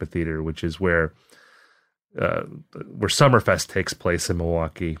Marcus Amphitheater, which is where Summerfest takes place in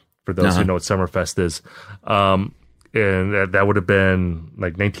Milwaukee. For those who know what Summerfest is, and that would have been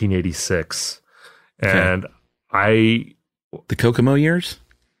like 1986, and the Kokomo years.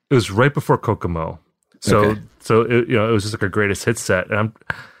 It was right before Kokomo, so it was just like a greatest hits set, and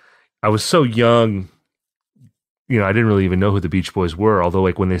I was so young. I didn't really even know who the Beach Boys were, although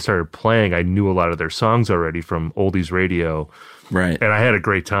like when they started playing, I knew a lot of their songs already from oldies radio. Right. And I had a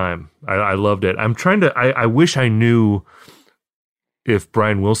great time. I loved it. I wish I knew if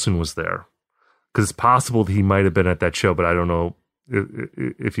Brian Wilson was there, because it's possible that he might have been at that show, but I don't know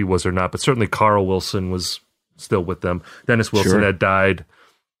if he was or not. But certainly Carl Wilson was still with them. Dennis Wilson had died,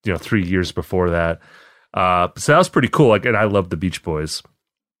 3 years before that. So that was pretty cool. And I loved the Beach Boys.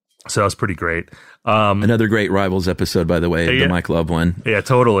 So that was pretty great. Another great Rivals episode, by the way, the Mike Love one. Yeah,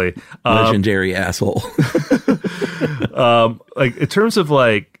 totally. Legendary asshole. Like in terms of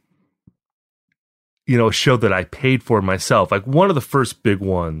like, a show that I paid for myself, like one of the first big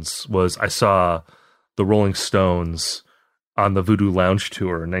ones was I saw the Rolling Stones on the Voodoo Lounge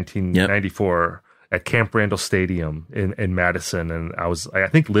tour in 1994 at Camp Randall Stadium in Madison. And I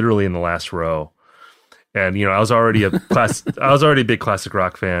think literally in the last row. And, I was already a big classic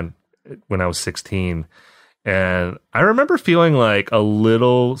rock fan when I was 16. And I remember feeling like a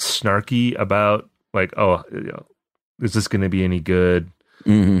little snarky about like, is this going to be any good?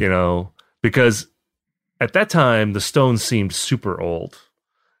 you know, because at that time the Stones seemed super old,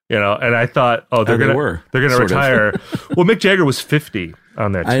 you know, and I thought, they're going to retire. Well, Mick Jagger was 50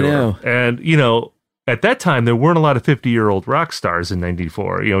 on that tour. I know. And, you know, at that time, there weren't a lot of 50-year-old rock stars in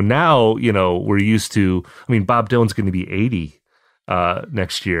 94. You know, now, you know, we're used to, I mean, Bob Dylan's going to be 80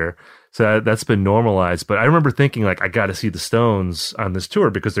 next year. So that's been normalized. But I remember thinking, like, I got to see the Stones on this tour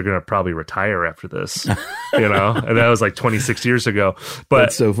because they're going to probably retire after this, you know? And that was like 26 years ago. But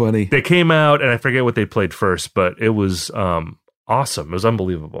that's so funny. They came out, and I forget what they played first, but it was awesome. It was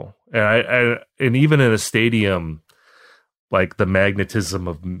unbelievable. And and even in a stadium, like the magnetism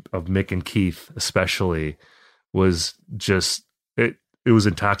of Mick and Keith especially was just it was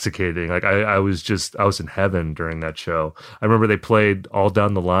intoxicating. Like I was in heaven during that show. I remember they played All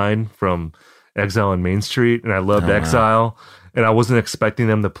Down the Line from Exile on Main Street, and I loved Exile, and I wasn't expecting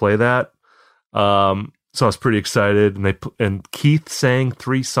them to play that. So I was pretty excited, and Keith sang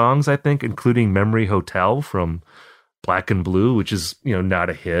 3 songs, I think, including Memory Hotel from Black and Blue, which is, you know, not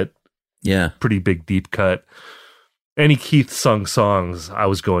a hit. Yeah. Pretty big deep cut. Any Keith sung songs I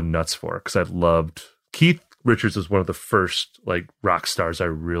was going nuts for, because I loved Keith Richards was one of the first like rock stars I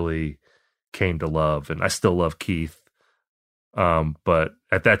really came to love, and I still love Keith. But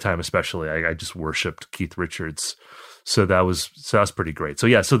at that time especially, I just worshipped Keith Richards. So that was pretty great. So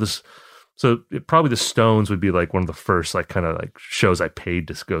yeah, probably the Stones would be like one of the first like kind of like shows I paid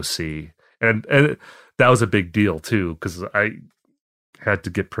to go see. And that was a big deal too, because I had to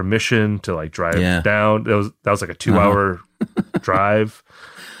get permission to like drive down. That was like a 2-hour drive.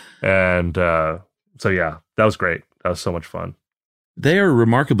 And so yeah, that was great. That was so much fun. They are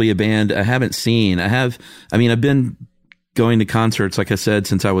remarkably a band I haven't seen. I've been going to concerts, like I said,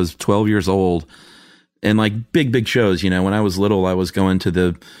 since I was 12 years old, and like big shows. You know, when I was little, I was going to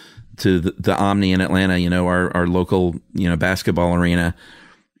the Omni in Atlanta, you know, our local, you know, basketball arena.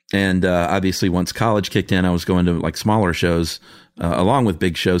 And obviously once college kicked in, I was going to like smaller shows, along with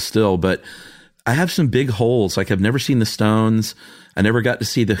big shows still. But I have some big holes. Like I've never seen the Stones. I never got to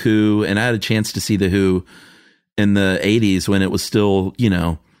see the Who, and I had a chance to see the Who in the 80s when it was still, you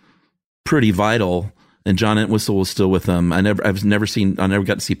know, pretty vital, and John Entwistle was still with them. I never got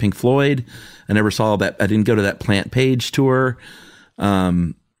to see Pink Floyd. I never saw that. I didn't go to that Plant Page tour.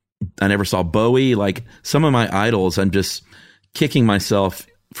 I never saw Bowie. Like some of my idols, I'm just kicking myself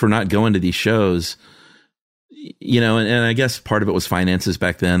for not going to these shows, you know, and I guess part of it was finances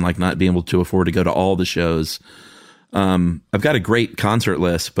back then, like not being able to afford to go to all the shows. I've got a great concert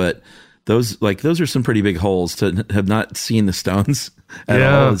list, but those are some pretty big holes to have not seen the Stones at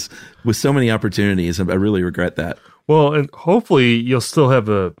all with so many opportunities. I really regret that. Well, and hopefully you'll still have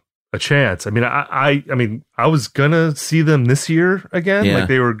a chance. I mean, I was gonna see them this year again. Yeah. Like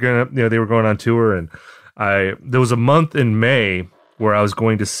they were going on tour, and there was a month in May where I was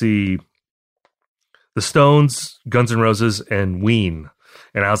going to see the Stones, Guns N' Roses, and Ween.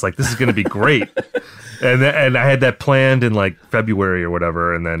 And I was like, this is going to be great. and I had that planned in like February or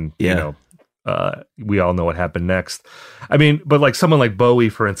whatever. And then, you know, we all know what happened next. I mean, but like someone like Bowie,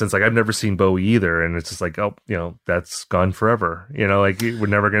 for instance, like I've never seen Bowie either. And it's just like, oh, you know, that's gone forever. You know, like we're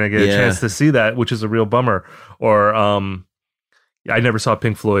never going to get a chance to see that, which is a real bummer. Or I never saw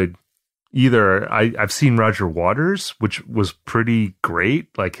Pink Floyd either. I've seen Roger Waters, which was pretty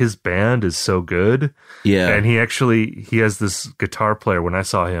great. Like his band is so good. Yeah. And he has this guitar player when I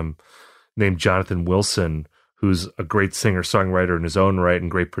saw him named Jonathan Wilson, who's a great singer-songwriter in his own right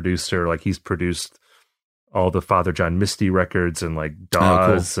and great producer. Like he's produced all the Father John Misty records and like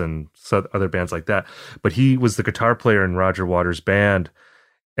Dawes and other bands like that. But he was the guitar player in Roger Waters' band,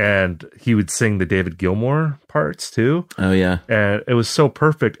 and he would sing the David Gilmour parts too. Oh yeah. And it was so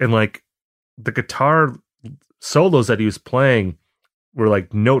perfect. And like the guitar solos that he was playing were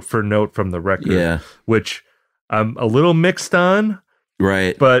like note for note from the record, which I'm a little mixed on.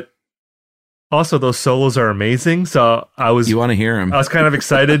 Right. But also those solos are amazing. So you want to hear them. I was kind of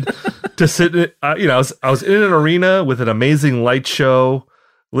excited to sit, I was in an arena with an amazing light show,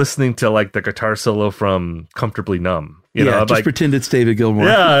 listening to like the guitar solo from Comfortably Numb. You know, just like, pretend it's David Gilmour.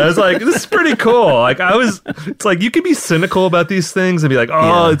 Yeah, I was like, this is pretty cool. Like it's like you can be cynical about these things and be like,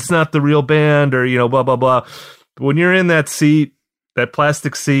 it's not the real band, or, you know, blah, blah, blah. But when you're in that seat, that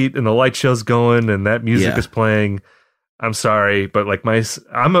plastic seat, and the light show's going and that music is playing, I'm sorry, but like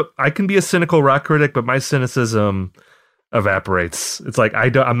I can be a cynical rock critic, but my cynicism evaporates. It's like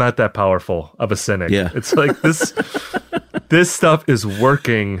I'm not that powerful of a cynic. Yeah. It's like this stuff is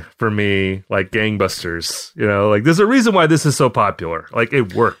working for me like gangbusters. You know, like there's a reason why this is so popular. Like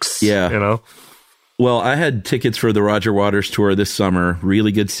it works. Yeah. You know? Well, I had tickets for the Roger Waters tour this summer,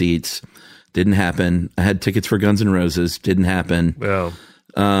 really good seats. Didn't happen. I had tickets for Guns N' Roses. Didn't happen. Well,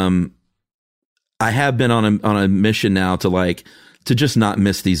 I have been on a mission now to just not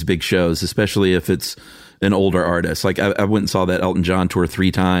miss these big shows, especially if it's an older artist. Like I went and saw that Elton John tour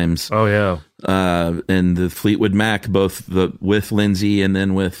 3 times. Oh yeah. And the Fleetwood Mac, both with Lindsay and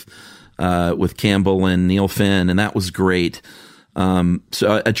then with Campbell and Neil Finn, and that was great.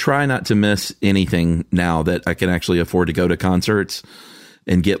 So I try not to miss anything now that I can actually afford to go to concerts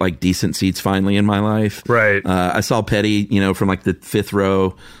and get like decent seats finally in my life. Right. I saw Petty, from like the 5th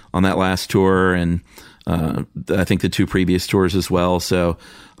row on that last tour, and I think the 2 previous tours as well. So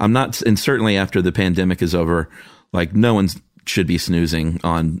I'm not, and certainly after the pandemic is over, like no one should be snoozing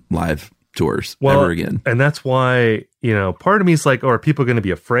on live tours ever again. And that's why, part of me is like, are people going to be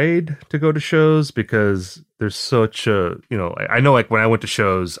afraid to go to shows because there's such a, I know like when I went to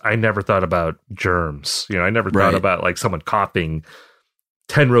shows, I never thought about germs. I never thought about like someone coughing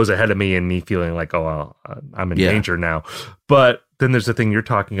 10 rows ahead of me and me feeling like, oh, well, I'm in danger now. But then there's the thing you're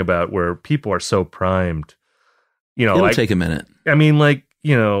talking about where people are so primed, it'll take a minute. I mean, like,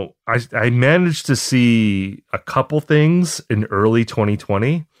 I managed to see a couple things in early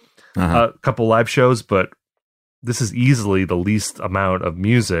 2020, a couple live shows, but this is easily the least amount of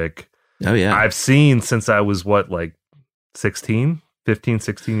music I've seen since I was 15,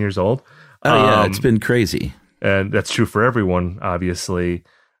 16 years old. Oh yeah, it's been crazy. And that's true for everyone, obviously.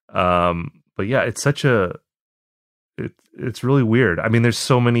 But yeah, it's it's really weird. I mean, there's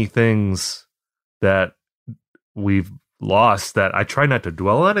so many things that we've lost that I try not to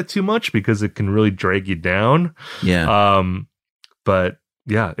dwell on it too much because it can really drag you down. Yeah. But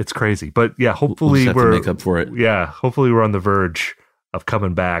yeah, it's crazy. But yeah, hopefully we'll we're make up for it. Yeah, hopefully we're on the verge of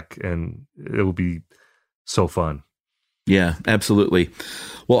coming back, and it will be so fun. Yeah, absolutely.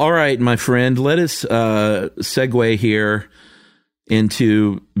 Well, all right, my friend, let us segue here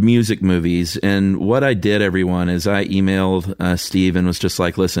into music movies. And what I did, everyone, is I emailed Steve and was just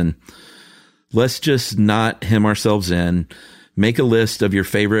like, listen, let's just not hem ourselves in. Make a list of your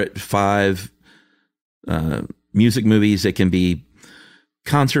favorite 5 music movies. It can be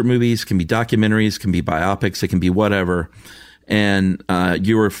concert movies, can be documentaries, can be biopics, it can be whatever. And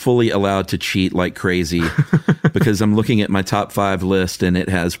you are fully allowed to cheat like crazy because I'm looking at my top 5 list and it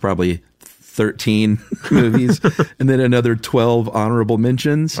has probably 13 movies and then another 12 honorable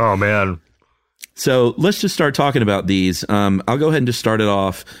mentions. Oh, man. So let's just start talking about these. I'll go ahead and just start it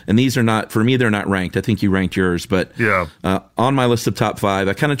off. And these are not, for me, they're not ranked. I think you ranked yours. But yeah, on my list of top 5,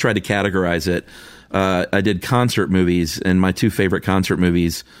 I kind of tried to categorize it. I did concert movies, and my 2 favorite concert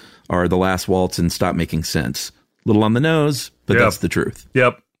movies are The Last Waltz and Stop Making Sense. Little on the nose, but that's the truth.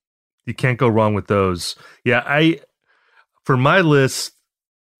 Yep. You can't go wrong with those. Yeah, for my list,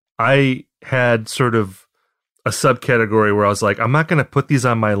 I had sort of a subcategory where I was like, I'm not going to put these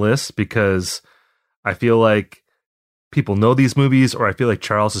on my list because I feel like people know these movies, or I feel like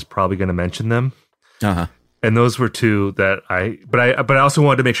Charles is probably going to mention them. Uh-huh. And those were 2 that but I also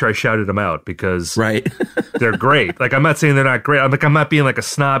wanted to make sure I shouted them out because they're great. Like, I'm not saying they're not great. I'm not being like a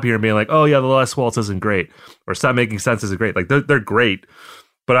snob here and being like, oh yeah, The Last Waltz isn't great, or Stop Making Sense isn't great. Like, they're great.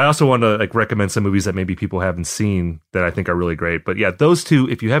 But I also want to like recommend some movies that maybe people haven't seen that I think are really great. But yeah, those 2,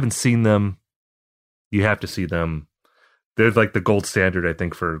 if you haven't seen them, you have to see them. They're like the gold standard, I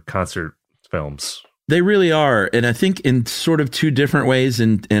think, for concert films. They really are. And I think in sort of 2 different ways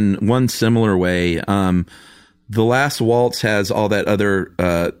and in one similar way. The Last Waltz has all that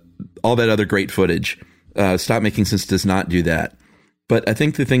other great footage. Stop Making Sense does not do that. But I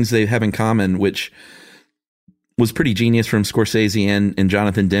think the things they have in common, which was pretty genius from Scorsese and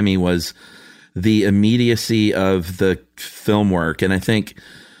Jonathan Demme, was the immediacy of the film work. And I think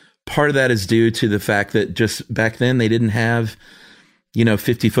part of that is due to the fact that just back then they didn't have,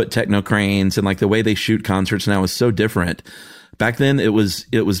 50-foot techno cranes, and like the way they shoot concerts now is so different. Back then, it was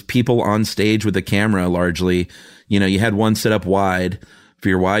people on stage with a camera largely. You had one set up wide for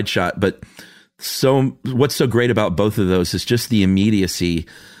your wide shot. But what's so great about both of those is just the immediacy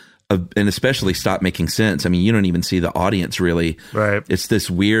of, and especially Stop Making Sense. I mean, you don't even see the audience really. Right. It's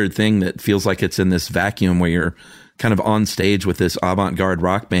this weird thing that feels like it's in this vacuum where you're kind of on stage with this avant-garde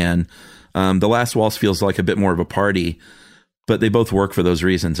rock band. The Last Waltz feels like a bit more of a party, but they both work for those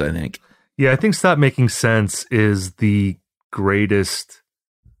reasons, I think. Yeah, I think Stop Making Sense is the greatest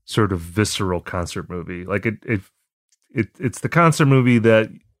sort of visceral concert movie. Like it's the concert movie that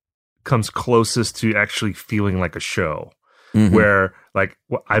comes closest to actually feeling like a show. Mm-hmm. Where like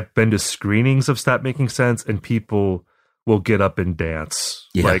I've been to screenings of Stop Making Sense and people will get up and dance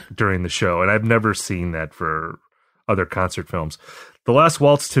like during the show, and I've never seen that for other concert films. The Last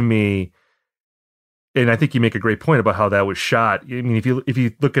Waltz to me and I think you make a great point about how that was shot. I mean, if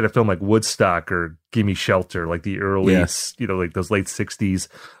you look at a film like Woodstock or Gimme Shelter, like the early, like those late 60s,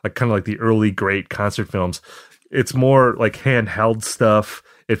 like kind of like the early great concert films, it's more like handheld stuff.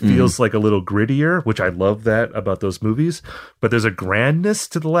 It feels like a little grittier, which I love that about those movies. But there's a grandness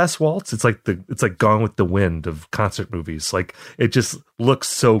to The Last Waltz. It's like Gone with the Wind of concert movies. Like, it just looks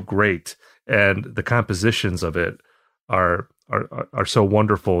so great, and the compositions of it are so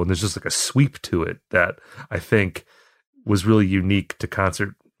wonderful, and there's just like a sweep to it that I think was really unique to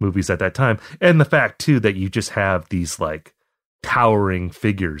concert movies at that time. And the fact too that you just have these like towering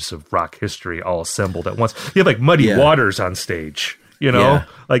figures of rock history all assembled at once. You have like Muddy Waters on stage,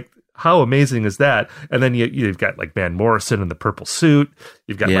 like how amazing is that? And then you've got like Van Morrison in the purple suit.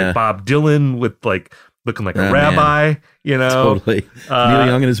 You've got like Bob Dylan with like looking like a rabbi, Totally. Neil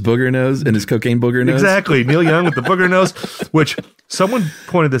Young and his booger nose and his cocaine booger nose. Exactly. Neil Young with the booger nose, which someone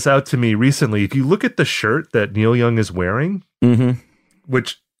pointed this out to me recently. If you look at the shirt that Neil Young is wearing,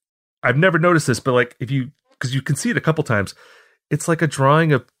 which I've never noticed this, but like because you can see it a couple times, it's like a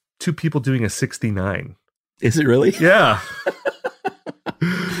drawing of two people doing a 69. Is it really? Yeah.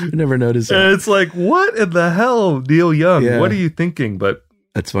 I never noticed that. And it's like, what in the hell, Neil Young? Yeah. What are you thinking? But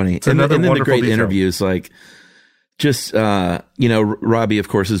that's funny. And then the great detail. Interviews, like just, Robbie, of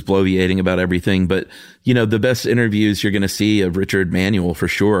course, is bloviating about everything, but, the best interviews you're going to see of Richard Manuel for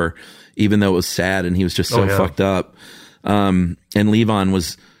sure, even though it was sad and he was just so fucked up. And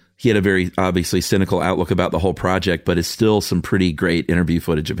Levon he had a very obviously cynical outlook about the whole project, but it's still some pretty great interview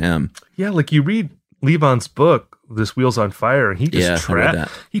footage of him. Yeah. Like you read Levon's book, this Wheels on Fire, and he just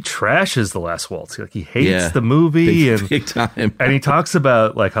he trashes The Last Waltz. Like he hates the movie big time. And he talks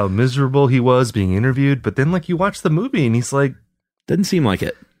about like how miserable he was being interviewed, but then like you watch the movie and he's like, doesn't seem like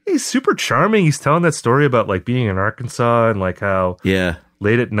it. He's super charming. He's telling that story about like being in Arkansas and like how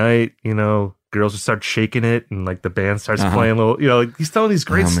late at night, girls just start shaking it and like the band starts playing a little, like he's telling these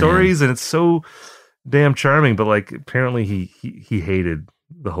great stories and it's so damn charming, but like apparently he hated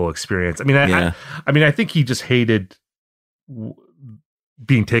the whole experience. I mean, I think he just hated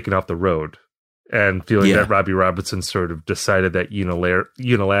being taken off the road and feeling that Robbie Robertson sort of decided that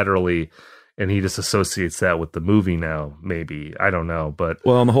unilaterally, and he just associates that with the movie now. Maybe, I don't know, but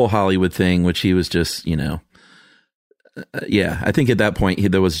and the whole Hollywood thing, which he was just, I think at that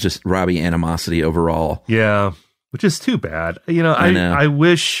point there was just Robbie animosity overall. Yeah, which is too bad. I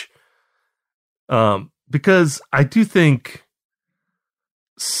wish, because I do think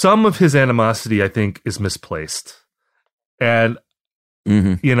some of his animosity, I think, is misplaced. And,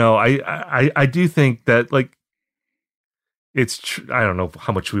 I do think that, like, I don't know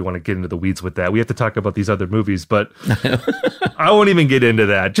how much we want to get into the weeds with that. We have to talk about these other movies, but I won't even get into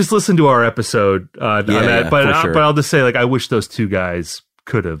that. Just listen to our episode on that. But I'll just say, like, I wish those two guys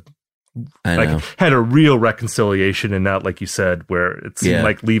could have had a real reconciliation and not, like you said, where it seemed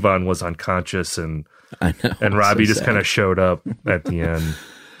like Levon was unconscious and Robbie just kind of showed up at the end.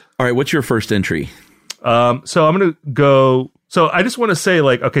 All right, what's your first entry? So I'm going to go. So I just want to say,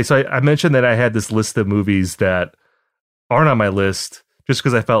 like, okay, so I mentioned that I had this list of movies that aren't on my list just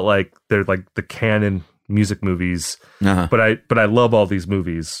because I felt like they're like the canon music movies. But I love all these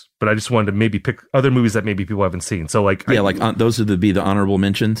movies. But I just wanted to maybe pick other movies that maybe people haven't seen. So like, those would be the honorable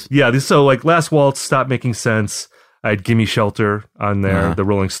mentions. Yeah. So like Last Waltz, Stop Making Sense. I had Gimme Shelter on there, the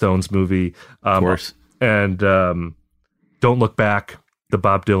Rolling Stones movie. Of course. And Don't Look Back, the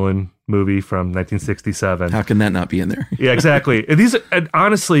Bob Dylan movie from 1967. How can that not be in there? Yeah, exactly. And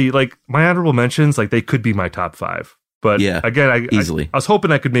honestly, like my honorable mentions, like they could be my top 5. But again, easily. I was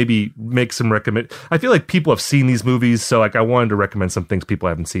hoping I could maybe make some recommend. I feel like people have seen these movies, so like I wanted to recommend some things people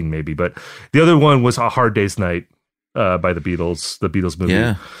haven't seen maybe. But the other one was A Hard Day's Night by the Beatles movie,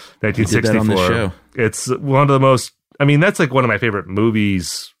 1964. It's one of the most. I mean, that's like one of my favorite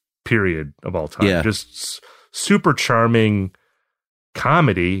movies, period, of all time. Yeah. Just super charming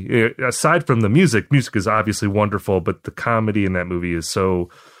comedy. Aside from the music is obviously wonderful, but the comedy in that movie is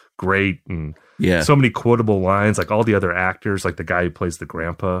so great and so many quotable lines. Like all the other actors, like the guy who plays the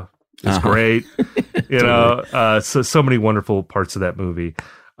grandpa is great. So many wonderful parts of that movie.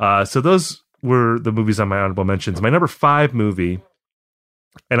 So those were the movies on my honorable mentions. My number 5 movie,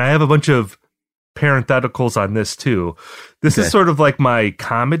 and I have a bunch of parentheticals on this too. This is sort of like my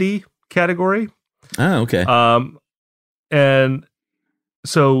comedy category. Oh, okay. And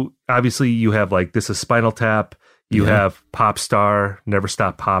so obviously you have like This Is Spinal Tap. You have Pop Star, Never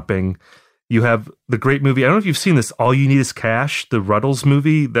Stop Popping. You have the great movie. I don't know if you've seen this, All You Need Is Cash, the Ruddles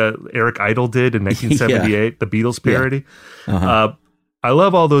movie that Eric Idle did in 1978, the Beatles parody. Yeah. I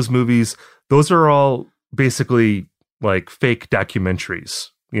love all those movies. Those are all basically like fake documentaries.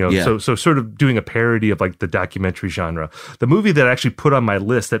 So sort of doing a parody of like the documentary genre. The movie that I actually put on my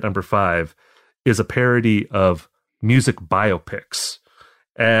list at number 5 is a parody of music biopics.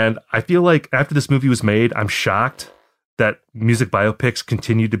 And I feel like after this movie was made, I'm shocked that music biopics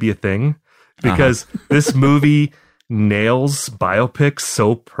continue to be a thing, because this movie nails biopics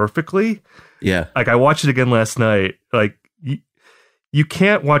so perfectly. Yeah. Like, I watched it again last night. Like, you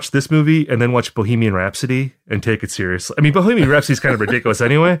can't watch this movie and then watch Bohemian Rhapsody and take it seriously. I mean, Bohemian Rhapsody is kind of ridiculous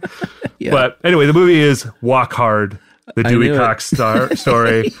anyway. Yeah. But anyway, the movie is Walk Hard, the Dewey Cox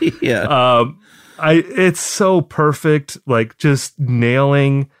story. Yeah. It's so perfect, like just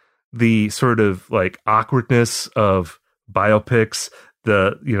nailing the sort of like awkwardness of biopics.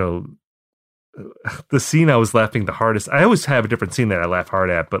 The scene I was laughing the hardest. I always have a different scene that I laugh hard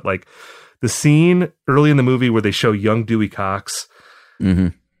at, but like the scene early in the movie where they show young Dewey Cox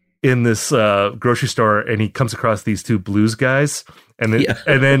in this grocery store, and he comes across these two blues guys, and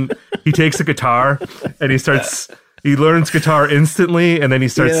then he takes a guitar and he learns guitar instantly, and then he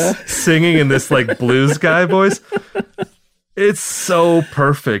starts singing in this like blues guy voice. It's so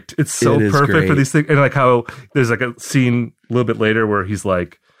perfect. It's so perfect for these things. And like how there's like a scene a little bit later where he's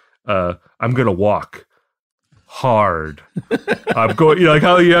like, I'm going to walk hard. I'm going, like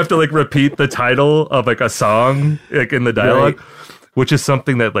how you have to like repeat the title of like a song, like in the dialogue, which is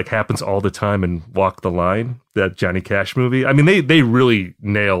something that like happens all the time in Walk the Line, that Johnny Cash movie. I mean, they really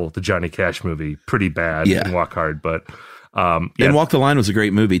nail the Johnny Cash movie pretty bad in Walk Hard, but and Walk the Line was a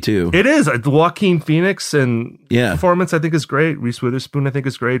great movie too. It is. Joaquin Phoenix and performance I think is great. Reese Witherspoon I think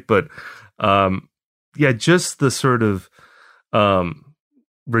is great, but just the sort of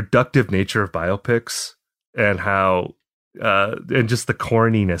reductive nature of biopics and how and just the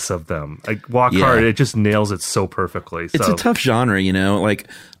corniness of them. Like Walk Hard, it just nails it so perfectly. It's a tough genre, like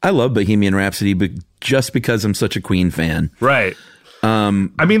I love Bohemian Rhapsody, but just because I'm such a Queen fan. Right. I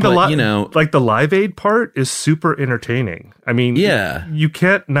mean, like the Live Aid part is super entertaining. I mean, you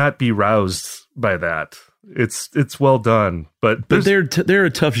can't not be roused by that. It's well done, but they're a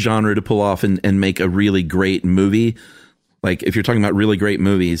tough genre to pull off and make a really great movie. Like if you're talking about really great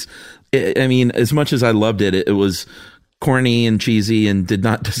movies, I mean, as much as I loved it, it was corny and cheesy and did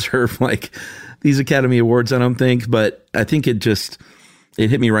not deserve like these Academy Awards, I don't think. But I think it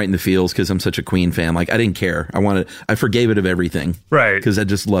hit me right in the feels because I'm such a Queen fan. Like I didn't care. I forgave it of everything. Right. Because I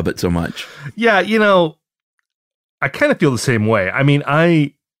just love it so much. Yeah. I kind of feel the same way. I mean,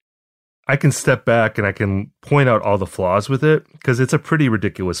 I can step back and I can point out all the flaws with it because it's a pretty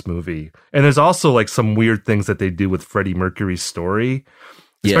ridiculous movie. And there's also like some weird things that they do with Freddie Mercury's story,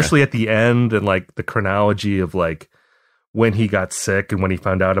 especially at the end, and like the chronology of like when he got sick and when he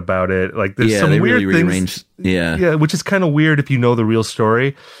found out about it. Like there's some weird really things. Yeah, which is kind of weird if you know the real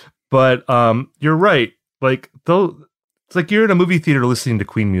story. But you're right. Like it's like you're in a movie theater listening to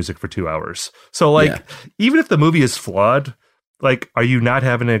Queen music for 2 hours. So like even if the movie is flawed, like, are you not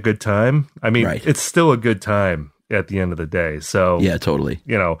having a good time? I mean, it's still a good time at the end of the day. So yeah, totally.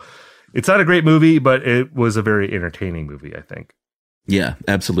 It's not a great movie, but it was a very entertaining movie, I think. Yeah,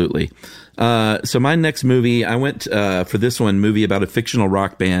 absolutely. So my next movie, I went for this movie about a fictional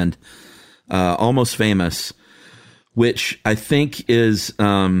rock band, Almost Famous, which I think is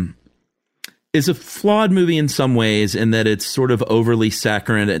a flawed movie in some ways in that it's sort of overly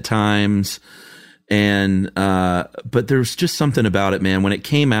saccharine at times. And but there's just something about it, man. When it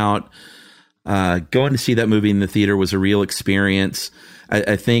came out, going to see that movie in the theater was a real experience.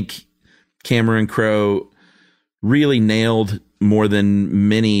 I think Cameron Crowe really nailed, more than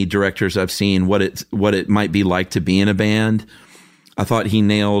many directors I've seen, what it might be like to be in a band. I thought he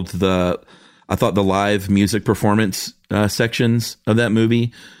nailed the live music performance sections of that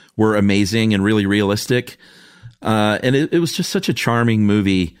movie were amazing and really realistic. And it was just such a charming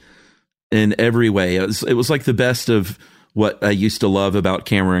movie in every way. It was like the best of what I used to love about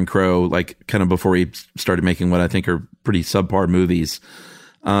Cameron Crowe, like kind of before he started making what I think are pretty subpar movies.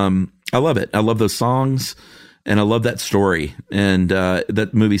 I love it. I love those songs and I love that story. And that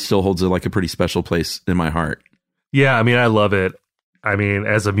movie still holds a pretty special place in my heart. Yeah, I mean, I love it. I mean,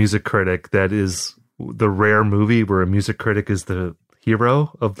 as a music critic, that is the rare movie where a music critic is the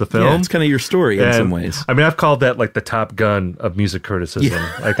hero of the film. Yeah, it's kind of your story in some ways. I mean, I've called that like the Top Gun of music criticism.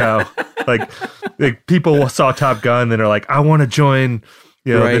 Like how like people saw Top Gun and are like, I want to join,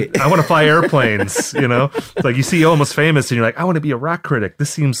 I want to fly airplanes, It's like you see Almost Famous and you're like, I want to be a rock critic. This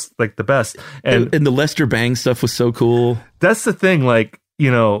seems like the best. And the Lester Bang stuff was so cool. That's the thing. Like,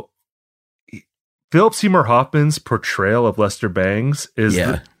 Philip Seymour Hoffman's portrayal of Lester Bangs is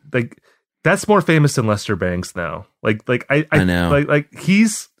that's more famous than Lester Bangs now. I know. Like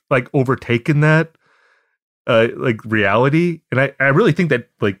he's like overtaken that like reality. And I really think that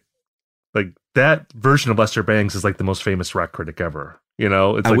like that version of Lester Bangs is like the most famous rock critic ever. You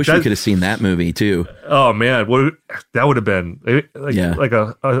know, it's I like wish we could have seen that movie too. Oh man, that would have been like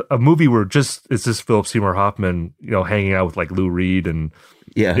a movie where it's just Philip Seymour Hoffman, you know, hanging out with like Lou Reed and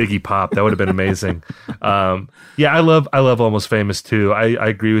Iggy Pop. That would have been amazing. I love Almost Famous too. I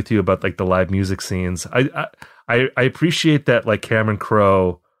agree with you about like the live music scenes. I appreciate that like Cameron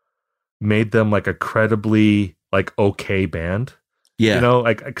Crowe made them like a credibly like okay band. Yeah, you know,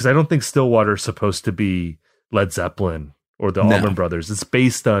 like because I don't think Stillwater is supposed to be Led Zeppelin or the Allman Brothers. It's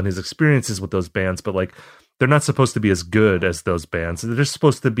based on his experiences with those bands, but like they're not supposed to be as good as those bands. They're just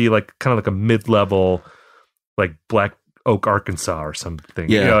supposed to be like kind of like a mid-level, like Black Oak, Arkansas or something.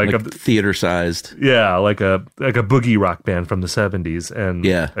 Yeah, you know, like theater sized. Yeah, like a boogie rock band from the 70s. And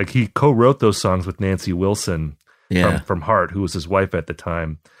like he co-wrote those songs with Nancy Wilson from Heart, who was his wife at the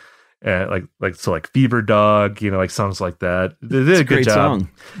time. And like Fever Dog, you know, like songs like that. They did a good job. Song.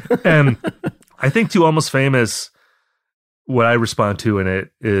 And I think to Almost Famous, what I respond to in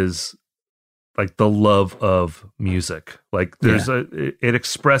it is like the love of music. Like it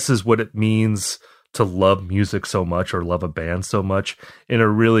expresses what it means to love music so much or love a band so much in a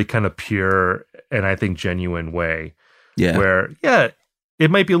really kind of pure and I think genuine way. Yeah. Where,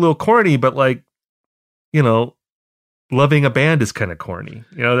 it might be a little corny, but like, you know, loving a band is kind of corny.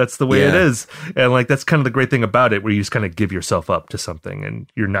 You know, that's the way it is. And like, that's kind of the great thing about it, where you just kind of give yourself up to something and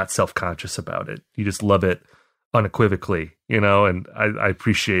you're not self-conscious about it. You just love it unequivocally, you know, and I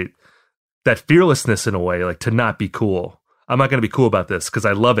appreciate that fearlessness in a way, like to not be cool. I'm not going to be cool about this because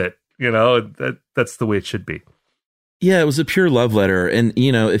I love it. You know, that's the way it should be. Yeah, it was a pure love letter. And,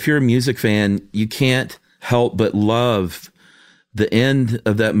 you know, if you're a music fan, you can't help but love the end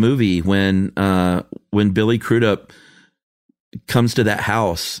of that movie when Billy Crudup comes to that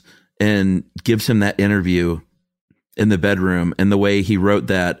house and gives him that interview in the bedroom, and the way he wrote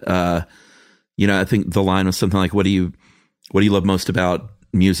that, you know, I think the line was something like, what do you love most about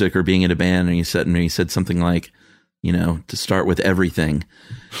music or being in a band? And he said something like, you know, to start with everything.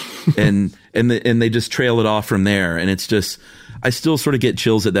 and they just trail it off from there. And it's just, I still sort of get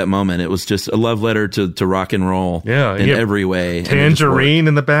chills at that moment. It was just a love letter to rock and roll in every way. Tangerine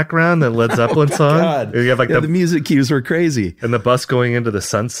in the background, the Led Zeppelin song. God. You have like the music cues were crazy. And the bus going into the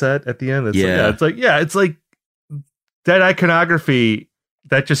sunset at the end. It's like that iconography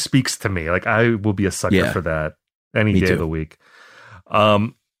that just speaks to me. Like I will be a sucker for that any day of the week.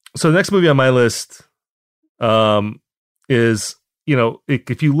 So the next movie on my list is, you know,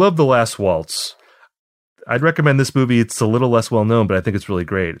 if you love The Last Waltz, I'd recommend this movie. It's a little less well known, but I think it's really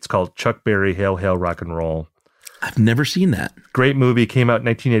great. It's called Chuck Berry, Hail, Hail, Rock and Roll. I've never seen that. Great movie. Came out in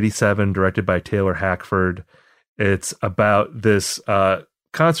 1987, directed by Taylor Hackford. It's about this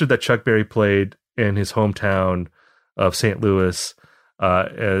concert that Chuck Berry played in his hometown of St. Louis.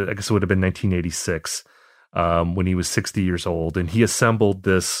 I guess it would have been 1986 when he was 60 years old. And he assembled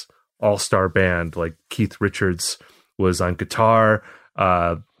this all-star band. Like Keith Richards was on guitar.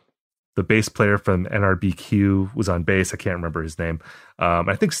 The bass player from NRBQ was on bass. I can't remember his name.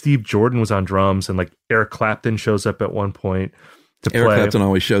 I think Steve Jordan was on drums, and like Eric Clapton shows up at one point to play. Eric Clapton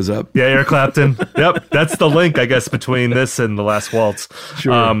always shows up. Yeah, Eric Clapton. Yep, that's the link, I guess, between this and The Last Waltz.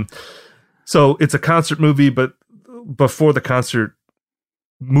 Sure. So it's a concert movie, but before the concert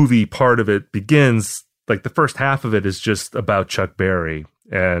movie part of it begins, like the first half of it is just about Chuck Berry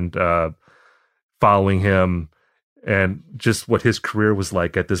and following him and just what his career was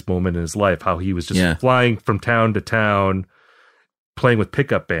like at this moment in his life, how he was just flying from town to town, playing with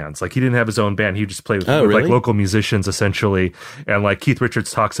pickup bands. Like he didn't have his own band. He just played with like local musicians essentially. And like Keith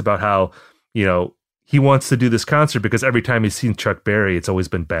Richards talks about how, you know, he wants to do this concert because every time he's seen Chuck Berry, it's always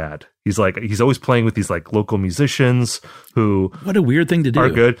been bad. He's always playing with these like local musicians who, what a weird thing to do,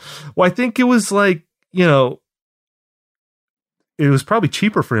 are good. Well, I think it was like, you know, it was probably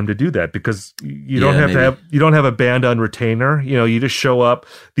cheaper for him to do that because you don't have a band on retainer. You know, you just show up.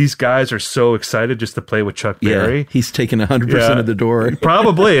 These guys are so excited just to play with Chuck Berry. He's taking 100% of the door.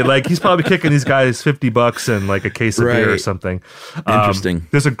 Probably. Like he's probably kicking these guys $50 and like a case of beer or something. Interesting.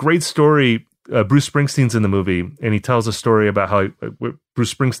 There's a great story. Bruce Springsteen's in the movie, and he tells a story about how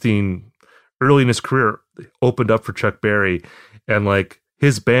Bruce Springsteen early in his career opened up for Chuck Berry, and like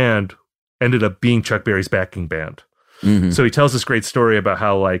his band ended up being Chuck Berry's backing band. Mm-hmm. So he tells this great story about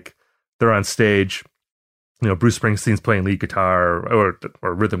how like they're on stage, you know, Bruce Springsteen's playing lead guitar or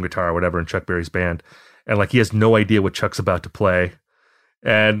rhythm guitar or whatever in Chuck Berry's band. And like, he has no idea what Chuck's about to play.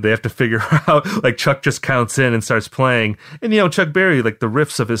 And they have to figure out, like Chuck just counts in and starts playing. And, you know, Chuck Berry, like the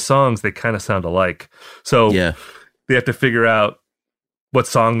riffs of his songs, they kind of sound alike. So they have to figure out what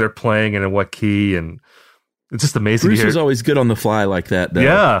song they're playing and in what key. And It's just amazing. Bruce was always good on the fly like that, though.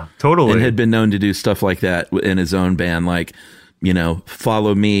 Yeah, totally. And had been known to do stuff like that in his own band, like,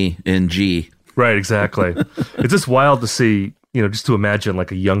 Follow Me in G. Right, exactly. It's just wild to see, just to imagine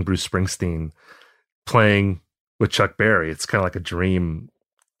like a young Bruce Springsteen playing with Chuck Berry. It's kind of like a dream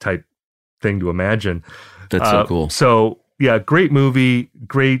type thing to imagine. That's so cool. So yeah, great movie.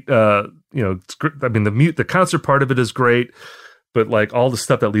 Great. It's great. I mean, the concert part of it is great, but like all the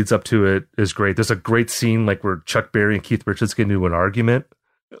stuff that leads up to it is great. There's a great scene like where Chuck Berry and Keith Richards get into an argument,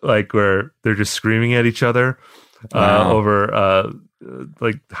 like where they're just screaming at each other over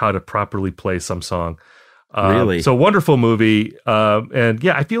like how to properly play some song. Really? So wonderful movie. And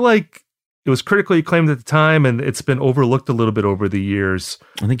yeah, I feel like it was critically acclaimed at the time, and it's been overlooked a little bit over the years.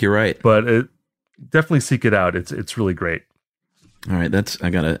 I think you're right. But definitely seek it out. It's really great. All right, I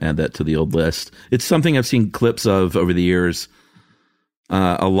got to add that to the old list. It's something I've seen clips of over the years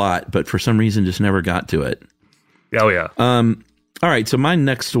a lot, but for some reason just never got to it. Oh, yeah. All right, so my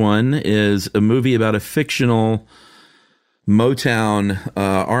next one is a movie about a fictional Motown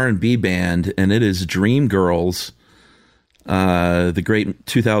R&B band, and it is Dreamgirls, the great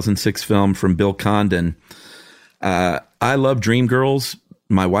 2006 film from Bill Condon. I love Dreamgirls.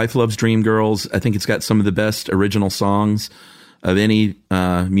 My wife loves Dreamgirls. I think it's got some of the best original songs of any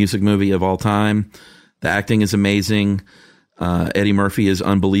music movie of all time. The acting is amazing. Eddie Murphy is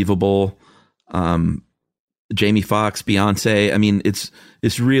unbelievable. Jamie Foxx, Beyonce. I mean,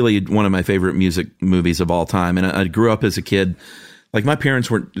 it's really one of my favorite music movies of all time. And I grew up as a kid. Like, my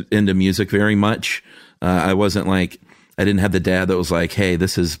parents weren't into music very much. I didn't have the dad that was like, hey,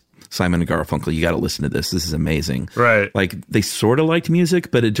 this is Simon and Garfunkel. You got to listen to this. This is amazing. Right. Like, they sort of liked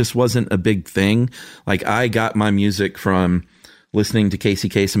music, but it just wasn't a big thing. Like, I got my music from listening to Casey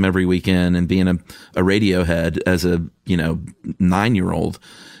Kasem every weekend and being a Radiohead as a 9-year-old.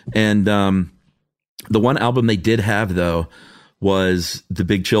 And the one album they did have, though, was the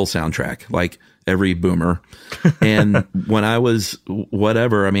Big Chill soundtrack, like every boomer. And when I was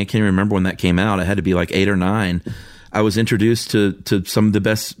whatever, I mean, I can't even remember when that came out. I had to be like 8 or 9. I was introduced to some of the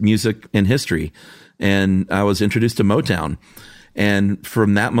best music in history, and I was introduced to Motown. And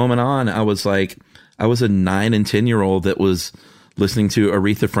from that moment on, I was a 9 and 10-year-old that was listening to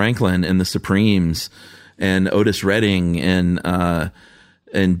Aretha Franklin and the Supremes and Otis Redding and I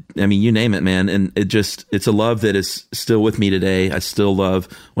mean, you name it, man. And it's a love that is still with me today. I still love,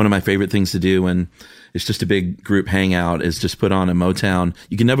 one of my favorite things to do, and it's just a big group hangout, is just put on a Motown.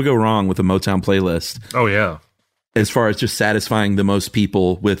 You can never go wrong with a Motown playlist. Oh, yeah. As far as just satisfying the most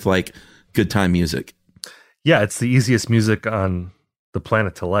people with like good time music. Yeah, it's the easiest music on the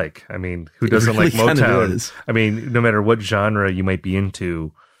planet to like. I mean, who doesn't like Motown? I mean, no matter what genre you might be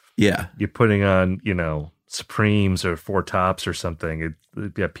into, yeah, you're putting on, Supremes or Four Tops or something.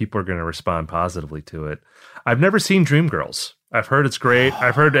 People are going to respond positively to it. I've never seen Dreamgirls. I've heard it's great.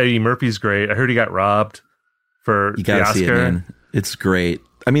 I've heard Eddie Murphy's great. I heard he got robbed for the Oscar. See it, man. It's great.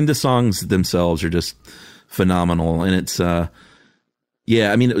 I mean, the songs themselves are just phenomenal, and it's I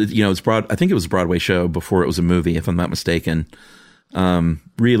mean, it's I think it was a Broadway show before it was a movie, if I'm not mistaken.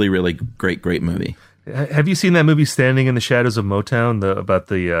 Really, really great movie. Have you seen that movie Standing in the Shadows of Motown, about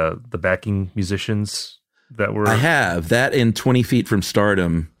the backing musicians that were? I have. That and 20 Feet from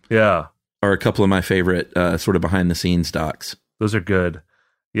Stardom. Yeah, are a couple of my favorite sort of behind the scenes docs. Those are good.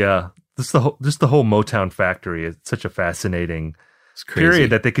 Yeah, just the whole Motown factory. It's such a fascinating period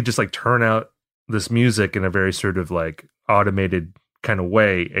that they could just like turn out this music in a very sort of like automated kind of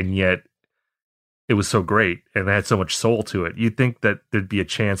way, and yet it was so great and it had so much soul to it. You'd think that there'd be a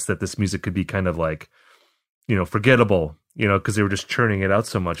chance that this music could be kind of like, forgettable, because they were just churning it out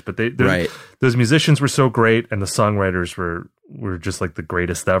so much. But those musicians were so great, and the songwriters were just like the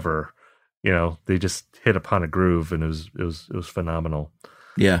greatest ever. They just hit upon a groove, and it was phenomenal.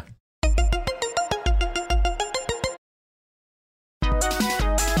 Yeah.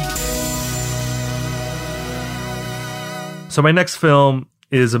 So my next film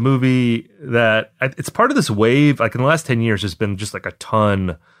is a movie that it's part of this wave. Like in the last 10 years, there's been just like a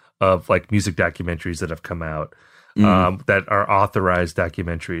ton of like music documentaries that have come out that are authorized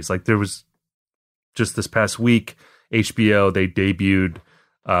documentaries. Like there was just this past week, HBO, they debuted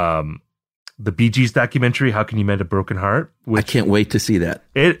the Bee Gees documentary, How Can You Mend a Broken Heart? I can't wait to see that.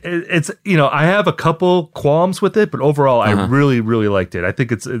 It's I have a couple qualms with it, but overall, I really, really liked it. I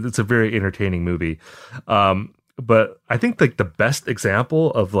think it's a very entertaining movie. But I think like the best example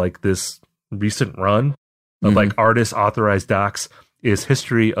of like this recent run of like artist authorized docs is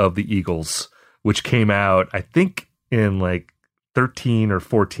History of the Eagles, which came out, I think, in like 13 or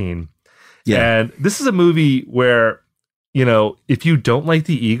 14. Yeah. And this is a movie where you know, if you don't like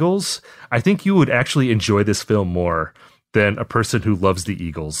the Eagles, I think you would actually enjoy this film more than a person who loves the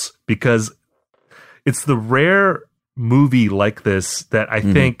Eagles, because it's the rare movie like this that I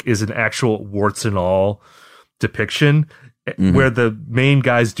think is an actual warts and all depiction where the main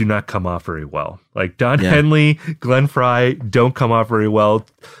guys do not come off very well. Like Don Henley, Glenn Frey don't come off very well.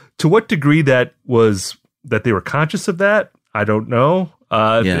 To what degree that they were conscious of that, I don't know.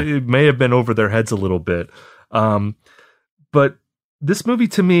 It may have been over their heads a little bit. But this movie,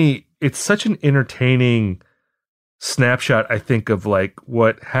 to me, it's such an entertaining snapshot, I think, of like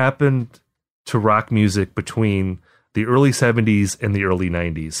what happened to rock music between the early 70s and the early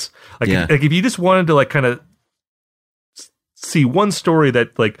 90s. Like if you just wanted to like kind of see one story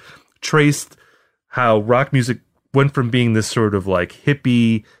that like traced how rock music went from being this sort of like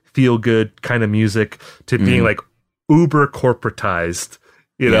hippie, feel good kind of music to being like uber corporatized,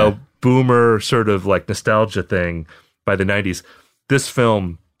 you know, boomer sort of like nostalgia thing by the 90s. This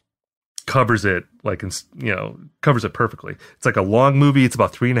film covers it covers it perfectly. It's like a long movie. It's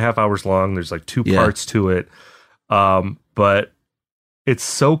about 3.5 hours long. There's like 2 parts to it. But it's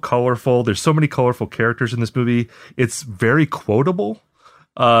so colorful. There's so many colorful characters in this movie. It's very quotable.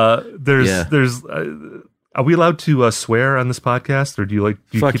 Are we allowed to swear on this podcast, or do you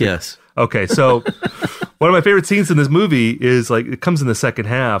Fuck yes. Okay, so one of my favorite scenes in this movie is like it comes in the second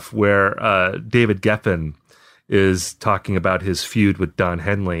half where David Geffen is talking about his feud with Don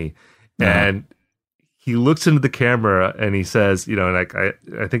Henley, and he looks into the camera and he says, you know, and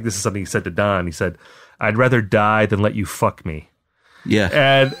I think this is something he said to Don. He said, "I'd rather die than let you fuck me." Yeah,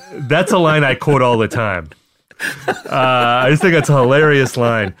 and that's a line I quote all the time. I just think that's a hilarious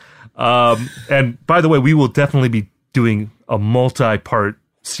line. And by the way, we will definitely be doing a multi-part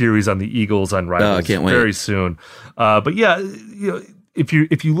series on the Eagles on Rivals I can't wait. very soon. But yeah, you know, if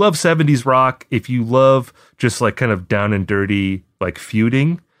you love 70s rock, if you love just like kind of down and dirty like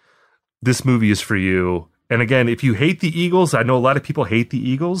feuding, this movie is for you. And again, if you hate the Eagles, I know a lot of people hate the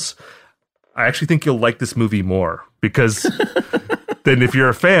Eagles. I actually think you'll like this movie more because than if you're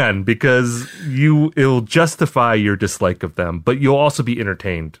a fan, because it'll justify your dislike of them, but you'll also be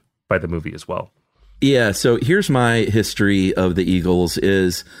entertained by the movie as well. Yeah, so here's my history of the Eagles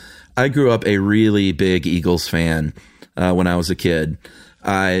is I grew up a really big Eagles fan when I was a kid.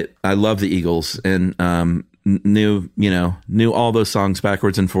 I love the Eagles and knew all those songs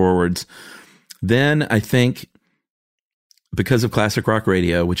backwards and forwards. Then I think because of classic rock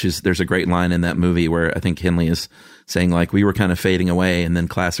radio, there's a great line in that movie where I think Henley is saying like we were kind of fading away and then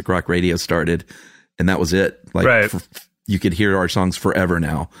classic rock radio started and that was it. Like right. You could hear our songs forever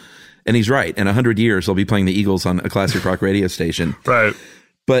now. And he's right. In 100 years, they'll be playing the Eagles on a classic rock radio station. Right.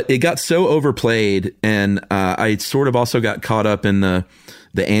 But it got so overplayed, and I sort of also got caught up in the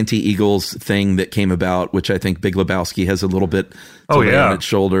anti-Eagles thing that came about, which I think Big Lebowski has a little bit to lay on its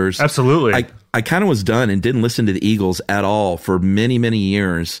shoulders. Absolutely. I kind of was done and didn't listen to the Eagles at all for many, many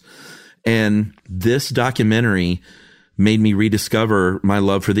years. And this documentary made me rediscover my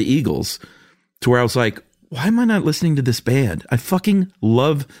love for the Eagles to where I was like, why am I not listening to this band? I fucking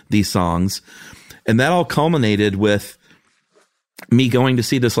love these songs. And that all culminated with me going to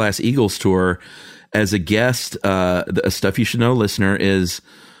see this last Eagles tour as a guest. A Stuff You Should Know listener is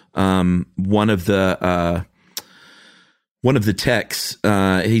one of the techs.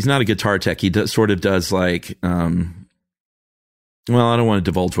 He's not a guitar tech. He does like, well, I don't want to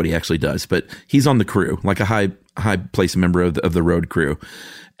divulge what he actually does, but he's on the crew, like a high place member of the road crew.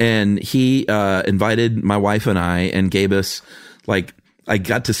 And he invited my wife and I and gave us like, I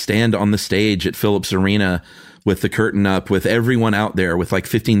got to stand on the stage at Phillips Arena with the curtain up with everyone out there with like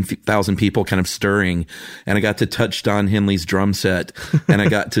 15,000 people kind of stirring. And I got to touch Don Henley's drum set and I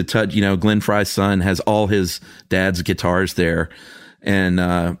got to touch, Glenn Frey's son has all his dad's guitars there. And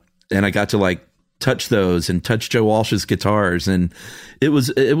I got to like touch those and touch Joe Walsh's guitars. And it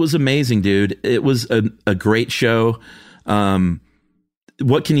was amazing, dude. It was a great show.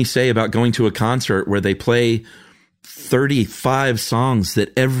 What can you say about going to a concert where they play 35 songs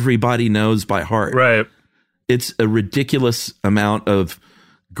that everybody knows by heart? Right. It's a ridiculous amount of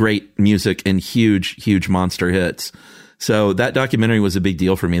great music and huge, huge monster hits. So that documentary was a big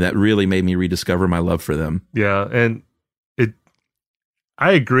deal for me. That really made me rediscover my love for them. Yeah. And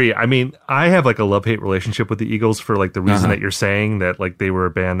I agree. I mean, I have like a love-hate relationship with the Eagles for like the reason that you're saying, that like they were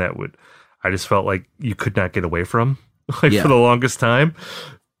a band that I just felt like you could not get away from for the longest time.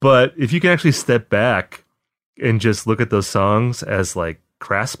 But if you can actually step back and just look at those songs as like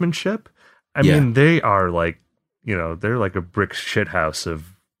craftsmanship, I mean, they are like, they're like a brick shithouse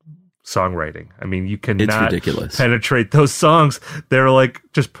of songwriting. I mean, you It's cannot ridiculous. penetrate those songs. They're like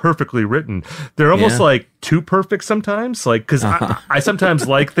just perfectly written. They're almost like too perfect sometimes. Like, because I sometimes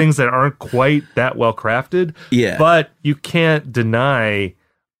like things that aren't quite that well crafted. Yeah. But you can't deny,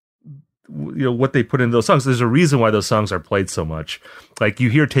 what they put in those songs. There's a reason why those songs are played so much. Like, you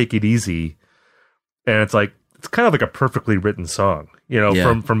hear "Take It Easy," and it's like, it's kind of like a perfectly written song,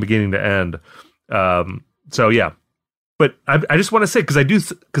 from beginning to end. So yeah, but I just want to say,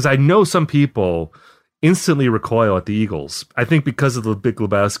 because I know some people instantly recoil at the Eagles. I think because of the Big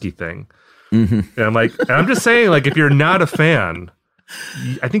Lebowski thing. Mm-hmm. And I'm just saying, like, if you're not a fan,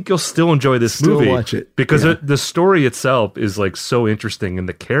 I think you'll still enjoy this movie. Watch it because the story itself is like so interesting, and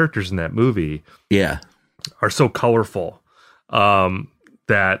the characters in that movie, are so colorful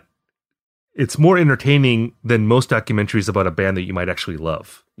that it's more entertaining than most documentaries about a band that you might actually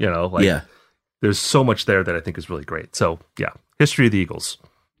love. There's so much there that I think is really great. So yeah, History of the Eagles.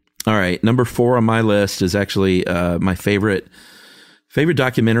 All right, number 4 on my list is actually my favorite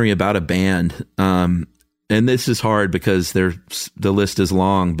documentary about a band. And this is hard because the list is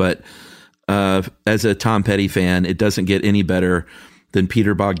long, but as a Tom Petty fan, it doesn't get any better than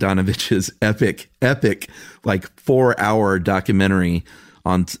Peter Bogdanovich's epic, like 4-hour documentary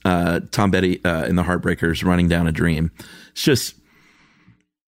on Tom Petty and the Heartbreakers, Running Down a Dream. It's just,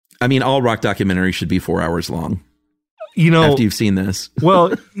 I mean, all rock documentaries should be 4 hours long. After you've seen this.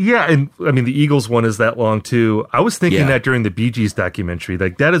 Well, yeah, and I mean, the Eagles one is that long too. I was thinking that during the Bee Gees documentary.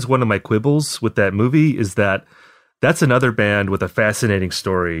 Like, that is one of my quibbles with that movie, is that that's another band with a fascinating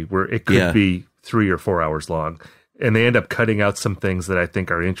story where it could be 3 or 4 hours long, and they end up cutting out some things that I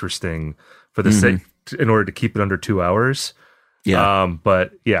think are interesting for the sake, in order to keep it under 2 hours.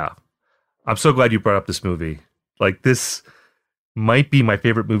 But yeah, I'm so glad you brought up this movie. Like, this might be my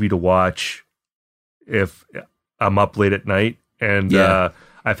favorite movie to watch if I'm up late at night and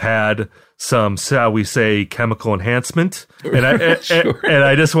I've had some, shall we say, chemical enhancement, and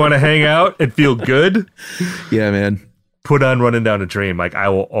I just want to hang out and feel good. Yeah, man. Put on Running Down a Dream. Like, I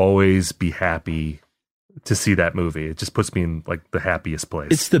will always be happy to see that movie. It just puts me in like the happiest place.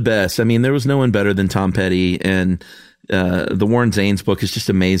 It's the best. I mean, there was no one better than Tom Petty, and the Warren Zanes book is just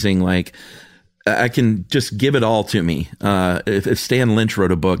amazing. Like, I can just give it all to me. If Stan Lynch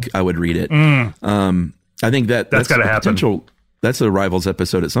wrote a book, I would read it. I think that's got to happen. That's a Rivals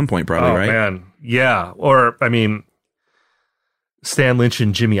episode at some point, probably, right? Oh, man. Yeah. Or, I mean, Stan Lynch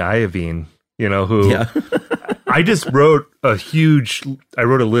and Jimmy Iovine, who I just wrote a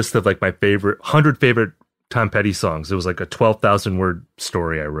list of like my 100 favorite Tom Petty songs. It was like a 12,000 word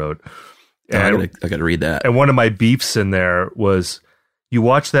story I wrote. And I got to read that. And one of my beefs in there was, you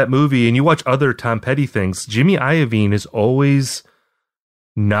watch that movie and you watch other Tom Petty things, Jimmy Iovine is always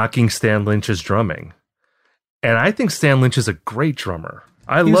knocking Stan Lynch's drumming. And I think Stan Lynch is a great drummer.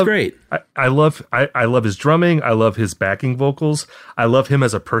 He's great. I love his drumming. I love his backing vocals. I love him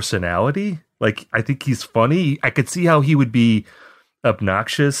as a personality. Like, I think he's funny. I could see how he would be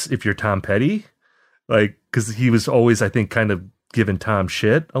obnoxious if you're Tom Petty. Like, because he was always, I think, kind of giving Tom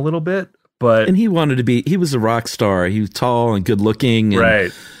shit a little bit. And he was a rock star. He was tall and good looking,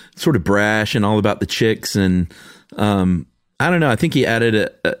 and sort of brash and all about the chicks. And I don't know. I think he added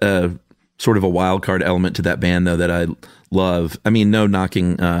a sort of a wild card element to that band, though, that I love. I mean, no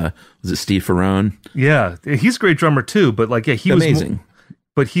knocking. Was it Steve Ferrone? Yeah, he's a great drummer too. But like, he was amazing.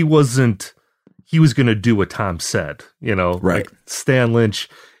 But he wasn't. He was going to do what Tom said. Right? Like Stan Lynch.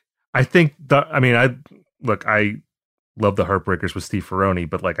 I think. I love the Heartbreakers with Steve Ferrone,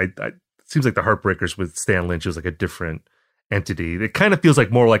 but like, it seems like the Heartbreakers with Stan Lynch is like a different entity. It kind of feels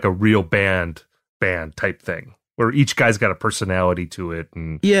like more like a real band type thing, where each guy's got a personality to it.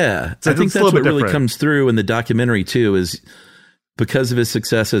 And I think that's what really comes through in the documentary too, is because of his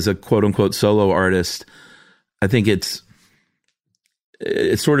success as a quote unquote solo artist. I think it's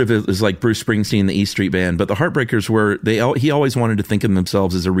sort of is like Bruce Springsteen, the E Street Band, but the Heartbreakers he always wanted to think of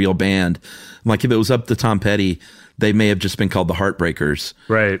themselves as a real band. Like, if it was up to Tom Petty, they may have just been called the Heartbreakers,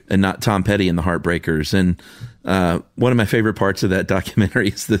 right? And not Tom Petty and the Heartbreakers. And one of my favorite parts of that documentary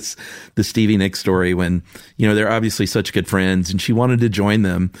is the Stevie Nicks story, when they're obviously such good friends, and she wanted to join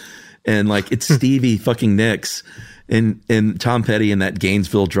them, and like, it's Stevie fucking Nicks, and Tom Petty in that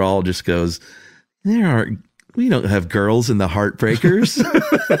Gainesville drawl just goes, we don't have girls in the Heartbreakers.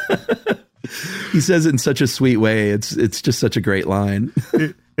 He says it in such a sweet way. It's just such a great line.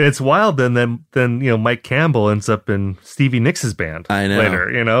 It's wild. Then Mike Campbell ends up in Stevie Nicks' band. I know.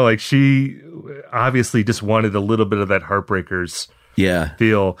 Later, like, she obviously just wanted a little bit of that Heartbreakers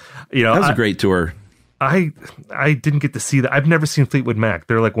feel. That was a great tour. I didn't get to see that. I've never seen Fleetwood Mac.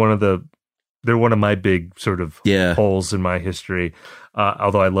 They're like one of the they're one of my big sort of holes in my history.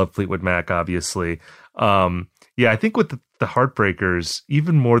 Although I love Fleetwood Mac, obviously. I think with the Heartbreakers,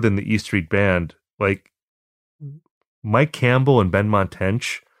 even more than the E Street Band, like Mike Campbell and Ben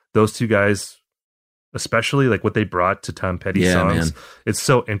Montench, those two guys, especially like what they brought to Tom Petty songs, it's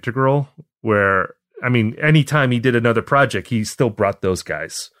so integral. Where, I mean, anytime he did another project, he still brought those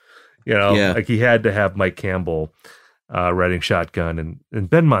guys. Like he had to have Mike Campbell writing Shotgun, and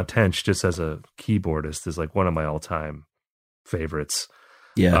Ben Montench just as a keyboardist is like one of my all-time favorites.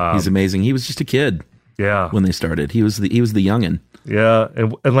 He's amazing. He was just a kid when they started. He was the youngin'.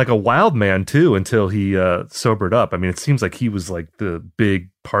 And like a wild man too until he sobered up. I mean, it seems like he was like the big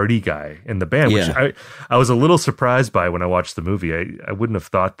party guy in the band, which I was a little surprised by when I watched the movie. I wouldn't have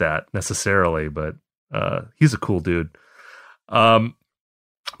thought that necessarily, but he's a cool dude.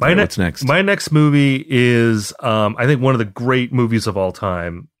 What's next? My next movie is, I think, one of the great movies of all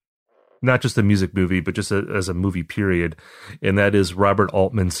time. Not just a music movie, but just as a movie period. And that is Robert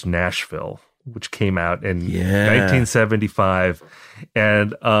Altman's Nashville, which came out in 1975.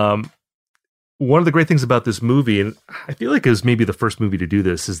 And one of the great things about this movie, and I feel like it was maybe the first movie to do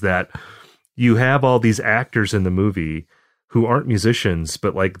this, is that you have all these actors in the movie who aren't musicians,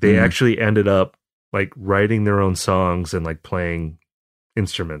 but like they actually ended up like writing their own songs and like playing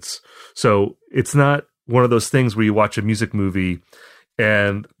instruments. So it's not one of those things where you watch a music movie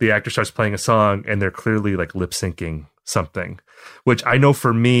and the actor starts playing a song and they're clearly like lip syncing something, which I know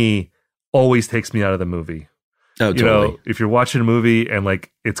for me always takes me out of the movie. Oh, totally. If you're watching a movie and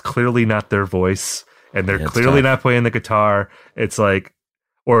like it's clearly not their voice and they're clearly not playing the guitar, it's like,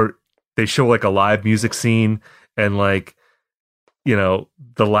 or they show like a live music scene and like, the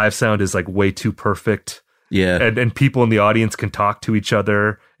live sound is like way too perfect. And people in the audience can talk to each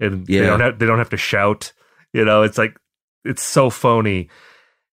other and they don't have to shout. It's like, it's so phony.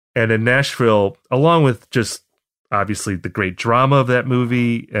 And in Nashville, along with just obviously the great drama of that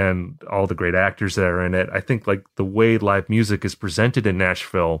movie and all the great actors that are in it, I think like the way live music is presented in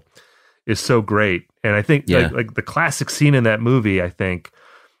Nashville is so great. And I think like the classic scene in that movie, I think,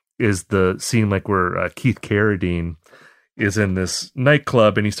 is the scene like where Keith Carradine is in this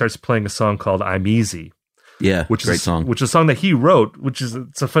nightclub and he starts playing a song called I'm Easy. Which is a song that he wrote,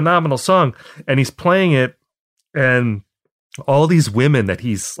 it's a phenomenal song. And he's playing it and all these women that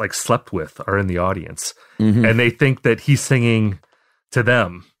he's like slept with are in the audience and they think that he's singing to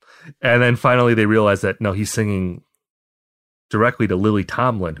them. And then finally they realize that no, he's singing directly to Lily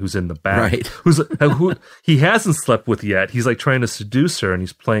Tomlin, who's in the back, who he hasn't slept with yet. He's like trying to seduce her and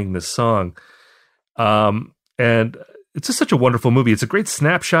he's playing this song. And it's just such a wonderful movie. It's a great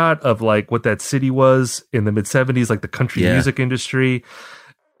snapshot of like what that city was in the mid-70s, like the country music industry,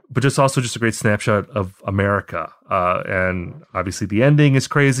 but just also just a great snapshot of America. And obviously the ending is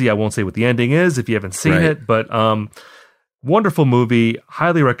crazy. I won't say what the ending is if you haven't seen it, but wonderful movie,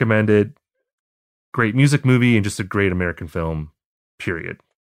 highly recommended, great music movie, and just a great American film, period.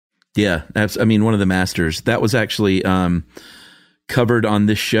 Yeah, I mean, one of the masters. That was actually covered on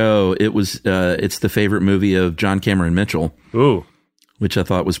this show. It was it's the favorite movie of John Cameron Mitchell. Ooh. Which I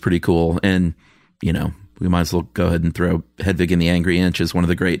thought was pretty cool. And, we might as well go ahead and throw Hedwig and the Angry Inch as one of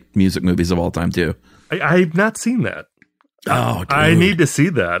the great music movies of all time, too. I've not seen that. Oh, dude. I need to see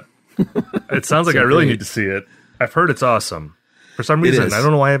that. It sounds like I really need to see it. I've heard it's awesome. For some reason, I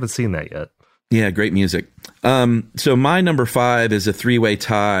don't know why I haven't seen that yet. Yeah, great music. So my number 5 is a 3-way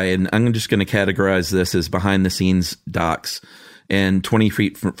tie, and I'm just going to categorize this as behind-the-scenes docs. And 20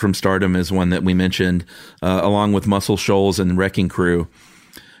 Feet from Stardom is one that we mentioned, along with Muscle Shoals and Wrecking Crew.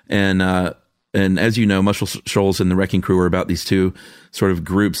 And as you know, Muscle Shoals and the Wrecking Crew are about these two sort of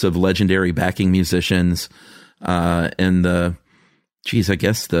groups of legendary backing musicians. And I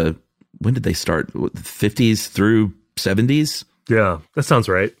guess when did they start? The 50s through 70s? Yeah, that sounds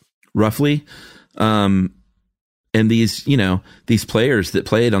right. Roughly. And these players that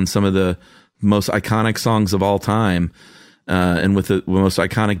played on some of the most iconic songs of all time, and with the most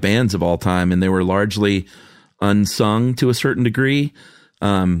iconic bands of all time, and they were largely unsung to a certain degree.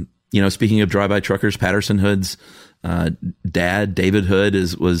 Speaking of Drive-By Truckers, Patterson Hood's dad, David Hood,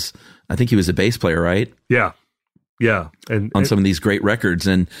 was I think he was a bass player, right? Yeah. And on some of these great records,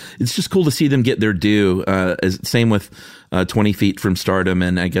 and it's just cool to see them get their due. Same with 20 Feet from Stardom,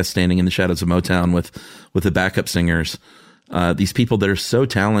 and I guess Standing in the Shadows of Motown with the backup singers. These people that are so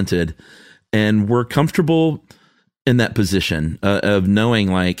talented and were comfortable in that position of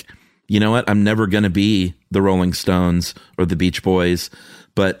knowing, like, you know what, I'm never going to be the Rolling Stones or the Beach Boys,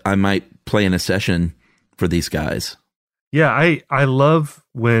 but I might play in a session for these guys. Yeah, I love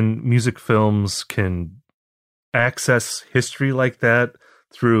when music films can access history like that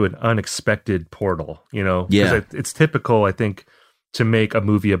through an unexpected portal, you know? 'Cause Yeah. it's typical, I think, to make a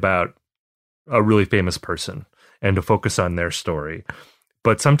movie about a really famous person and to focus on their story.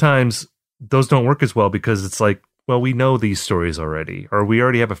 But sometimes those don't work as well because it's like, well, we know these stories already, or we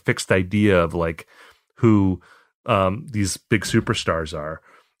already have a fixed idea of like who these big superstars are.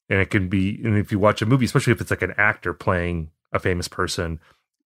 And it can be, and if you watch a movie, especially if it's like an actor playing a famous person,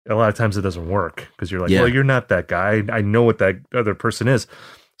 a lot of times it doesn't work because you're like, well, you're not that guy. I know what that other person is.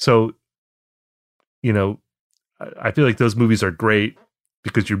 So, you know, I feel like those movies are great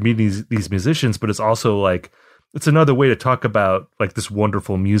because you're meeting these musicians, but it's also like, it's another way to talk about like this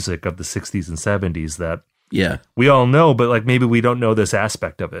wonderful music of the 60s and 70s that we all know, but like maybe we don't know this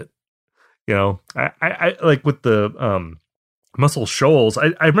aspect of it. You know, I like with the Muscle Shoals,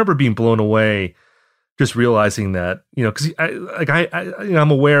 I remember being blown away just realizing that, you know, because I'm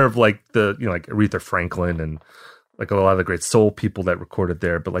aware of like the, you know, like Aretha Franklin and like a lot of the great soul people that recorded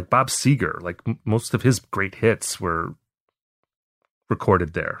there, but like Bob Seger, like most of his great hits were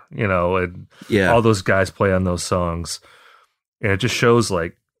recorded there, you know, and all those guys play on those songs, and it just shows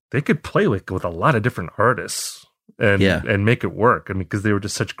like they could play like with a lot of different artists and make it work. I mean, because they were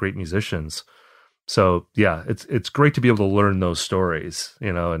just such great musicians. So yeah, it's great to be able to learn those stories,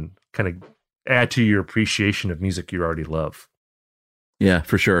 you know, and kind of add to your appreciation of music you already love. Yeah,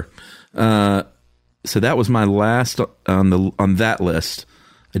 for sure. So that was my last on that list.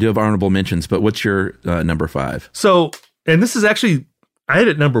 I do have honorable mentions, but what's your number 5? So, and this is actually, I had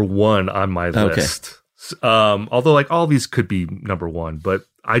it number 1 on my list. Although like all these could be number 1, but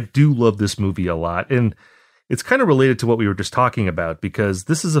I do love this movie a lot. And it's kind of related to what we were just talking about, because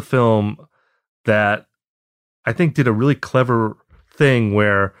this is a film that I think did a really clever thing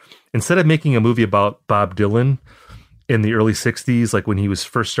where instead of making a movie about Bob Dylan in the early 60s, like when he was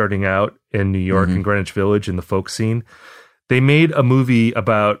first starting out in New York and Greenwich Village in the folk scene, they made a movie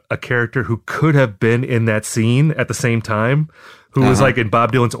about a character who could have been in that scene at the same time, who was like in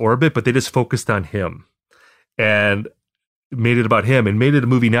Bob Dylan's orbit, but they just focused on him and made it about him and made it a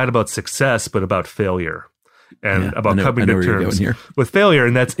movie not about success, but about failure and about coming to terms with failure.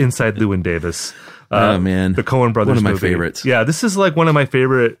 And that's Inside Llewyn Davis. Oh man, the Coen Brothers movie. One of my favorites. Yeah, this is like one of my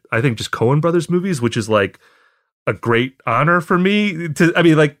favorite, I think, just Coen Brothers movies, which is like a great honor for me to, I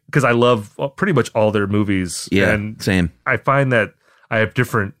mean, like, because I love pretty much all their movies. Yeah, and same. I find that I have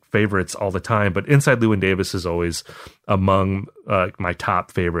different favorites all the time, but Inside Llewyn Davis is always among my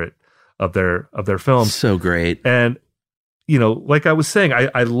top favorite of their films. So great. And, you know, like I was saying,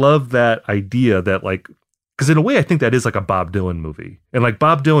 I love that idea that like, because in a way I think that is like a Bob Dylan movie, and like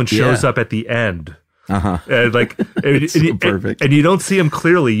Bob Dylan shows up at the end. And like, perfect. And you don't see him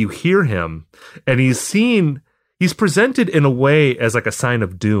clearly, you hear him, and he's presented in a way as like a sign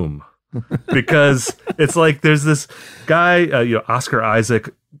of doom, because it's like there's this guy, you know, Oscar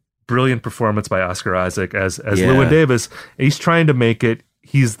Isaac, brilliant performance by Oscar Isaac as Llewyn Davis. And he's trying to make it.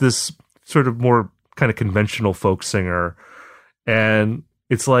 He's this sort of more kind of conventional folk singer, and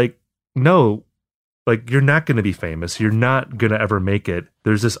it's like, no, like you're not going to be famous. You're not going to ever make it.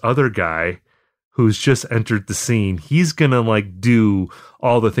 There's this other guy who's just entered the scene. He's going to like do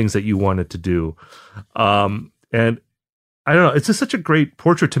all the things that you wanted to do. And I don't know, it's just such a great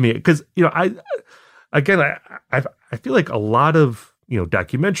portrait to me, because, you know, I feel like a lot of, you know,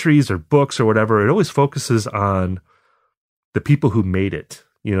 documentaries or books or whatever, it always focuses on the people who made it,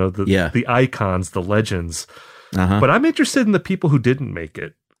 you know, the icons, the legends. But I'm interested in the people who didn't make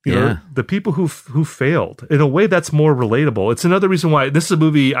it. You know, the people who failed. In a way, that's more relatable. It's another reason why this is a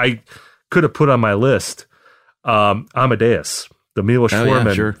movie I could have put on my list. Amadeus, the Milos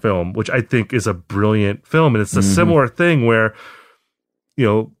Forman film, which I think is a brilliant film. And it's a similar thing where, you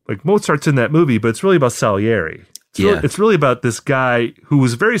know, like Mozart's in that movie, but it's really about Salieri. It's really about this guy who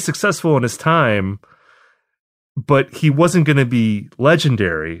was very successful in his time, but he wasn't going to be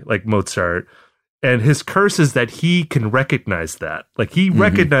legendary like Mozart. And his curse is that he can recognize that. Like he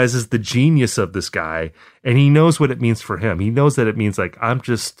recognizes the genius of this guy, and he knows what it means for him. He knows that it means like, I'm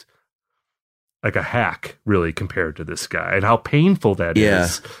just like a hack really compared to this guy, and how painful that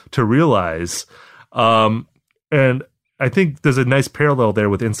is to realize. And I think there's a nice parallel there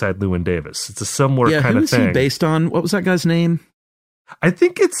with Inside Llewyn Davis. It's a similar kind of thing. Who is he based on? What was that guy's name? I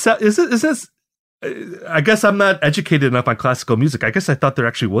think it's, is this, I guess I'm not educated enough on classical music. I guess I thought there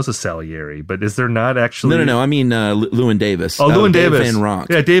actually was a Salieri, but is there not actually? No. I mean, Llewyn Davis. Oh, Llewyn Davis. Dave Van Ronk.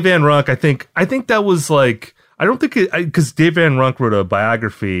 Yeah, Dave Van Ronk. I think that was like, I don't think because Dave Van Ronk wrote a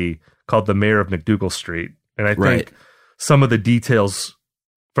biography called The Mayor of McDougal Street. And I think some of the details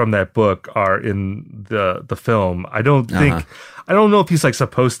from that book are in the film. I don't think, I don't know if he's like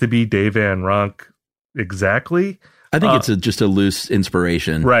supposed to be Dave Van Ronk exactly. I think it's just a loose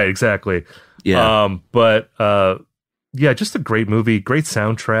inspiration. Right, exactly. Yeah. Yeah, just a great movie, great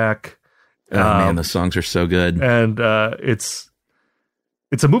soundtrack. Oh man, the songs are so good. And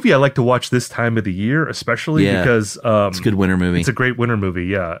it's a movie I like to watch this time of the year, especially because it's a good winter movie. It's a great winter movie,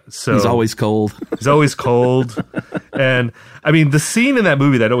 yeah. So he's always cold. He's always cold. And I mean, the scene in that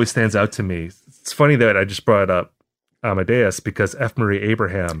movie that always stands out to me. It's funny that I just brought up Amadeus because F. Murray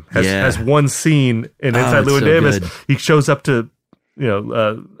Abraham has one scene in Inside Llewyn Davis. Good. He shows up to,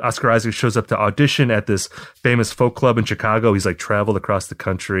 Oscar Isaac shows up to audition at this famous folk club in Chicago. He's like traveled across the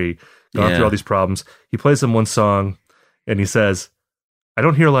country, gone through all these problems. He plays them one song and he says, I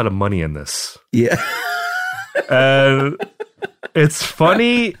don't hear a lot of money in this. Yeah. And it's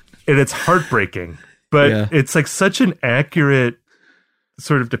funny and it's heartbreaking, but it's like such an accurate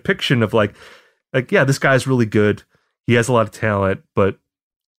sort of depiction of like, this guy's really good. He has a lot of talent, but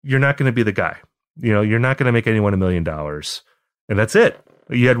you're not going to be the guy. You're not going to make anyone $1 million. And that's it.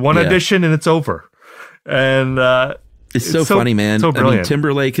 You had one audition and it's over. And it's so funny, man. So brilliant. I mean,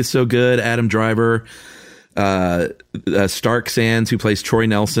 Timberlake is so good. Adam Driver, Stark Sands, who plays Troy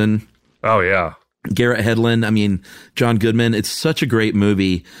Nelson. Oh, yeah. Garrett Hedlund. I mean, John Goodman. It's such a great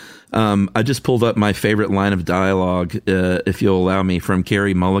movie. I just pulled up my favorite line of dialogue, if you'll allow me, from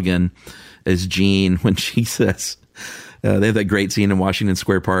Carey Mulligan as Jean when she says, they have that great scene in Washington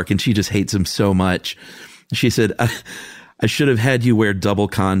Square Park, and she just hates him so much. She said, I should have had you wear double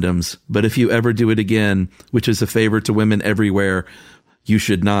condoms, but if you ever do it again, which is a favor to women everywhere, you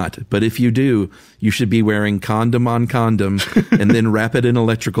should not. But if you do, you should be wearing condom on condom and then wrap it in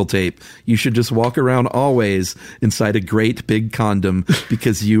electrical tape. You should just walk around always inside a great big condom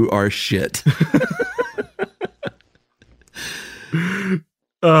because you are shit.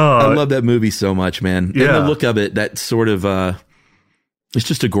 I love that movie so much, man. Yeah. And the look of it, that sort of, it's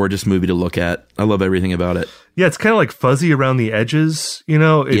just a gorgeous movie to look at. I love everything about it. Yeah, it's kind of like fuzzy around the edges,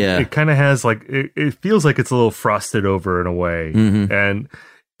 It kind of has like, it feels like it's a little frosted over in a way. Mm-hmm. And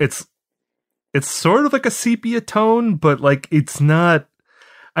it's sort of like a sepia tone, but like it's not,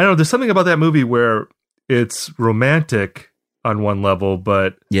 I don't know, there's something about that movie where it's romantic on one level,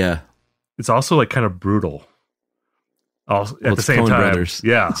 but it's also like kind of brutal. At the same Coen time. Brothers.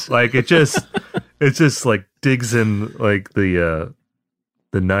 Yeah, like it just like digs in like the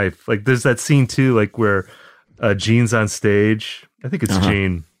knife. Like there's that scene too, like where Gene's on stage. I think it's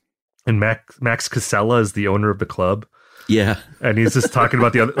Gene, and Max Casella is the owner of the club. Yeah, and he's just talking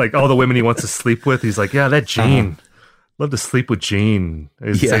about the other, like all the women he wants to sleep with. He's like, yeah, that Gene, love to sleep with Gene.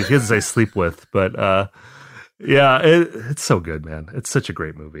 He doesn't say sleep with, but it's so good, man. It's such a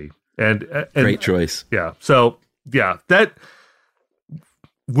great movie and great choice. Yeah, so. Yeah, that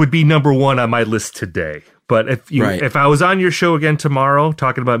would be number one on my list today. But if I was on your show again tomorrow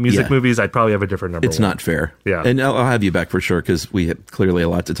talking about music movies, I'd probably have a different number. It's not fair. Yeah. And I'll have you back for sure because we have clearly a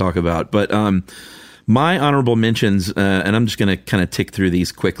lot to talk about. But my honorable mentions, and I'm just going to kind of tick through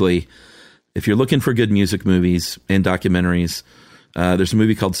these quickly. If you're looking for good music movies and documentaries, there's a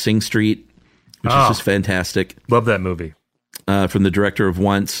movie called Sing Street, which is just fantastic. Love that movie. From the director of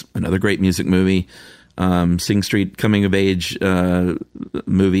Once, another great music movie. Sing Street coming of age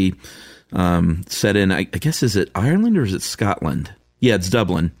movie set in, I guess, is it Ireland or is it Scotland? Yeah, it's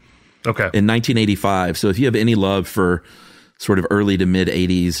Dublin. Okay. In 1985. So if you have any love for sort of early to mid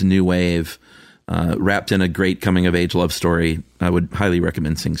 80s new wave wrapped in a great coming of age love story, I would highly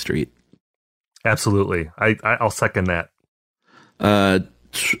recommend Sing Street. Absolutely. I'll second that.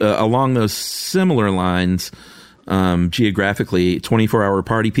 Along those similar lines, geographically, 24-Hour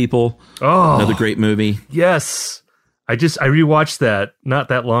Party People. Oh, another great movie. Yes. I rewatched that not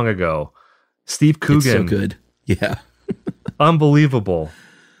that long ago. Steve Coogan. It's so good. Yeah. Unbelievable.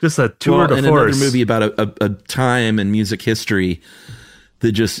 Just a tour de force. Another movie about a time in music history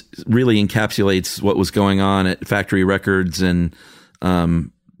that just really encapsulates what was going on at Factory Records and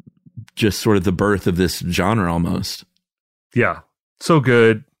just sort of the birth of this genre almost. Yeah. So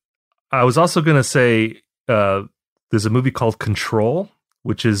good. I was also going to say, there's a movie called Control,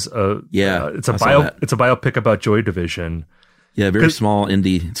 which is it's a biopic about Joy Division. Yeah, very small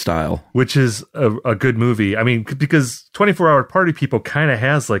indie style, which is a good movie. I mean, because 24-Hour Party People kind of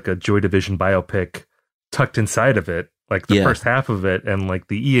has like a Joy Division biopic tucked inside of it, like the first half of it, and like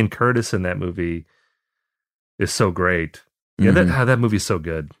the Ian Curtis in that movie is so great. Yeah, that movie's so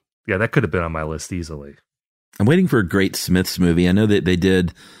good. Yeah, that could have been on my list easily. I'm waiting for a great Smiths movie. I know that they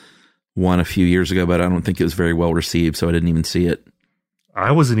did one a few years ago, but I don't think it was very well received, so I didn't even see it.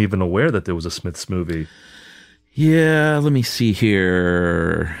 I wasn't even aware that there was a Smiths movie. Yeah, let me see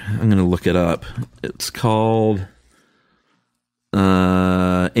here. I'm going to look it up. It's called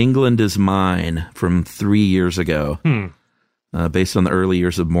England Is Mine from 3 years ago, based on the early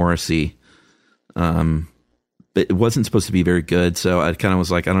years of Morrissey. It wasn't supposed to be very good, so I kind of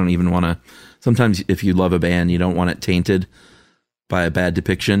was like, I don't even want to. Sometimes if you love a band, you don't want it tainted by a bad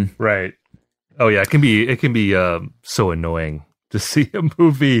depiction. Right. Oh yeah, it can be so annoying to see a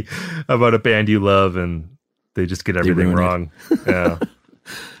movie about a band you love and they just get everything wrong. Yeah.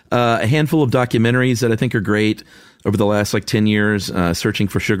 A handful of documentaries that I think are great over the last 10 years. Searching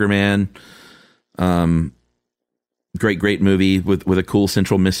for Sugar Man. Great movie with a cool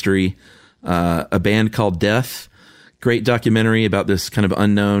central mystery. A Band Called Death. Great documentary about this kind of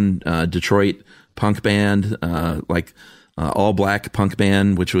unknown Detroit punk band, all black punk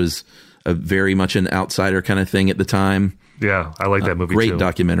band, which was a very much an outsider kind of thing at the time. Yeah, I like that movie great too.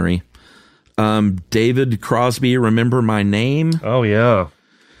 Documentary. David Crosby, Remember My Name. Oh, yeah.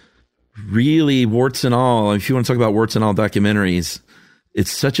 Really, warts and all. If you want to talk about warts and all documentaries,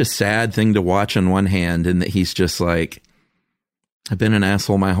 it's such a sad thing to watch on one hand, and that he's just like, I've been an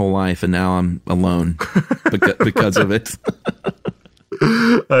asshole my whole life, and now I'm alone because of it.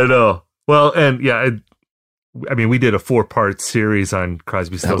 I know. Well, and yeah, I mean, we did a 4-part series on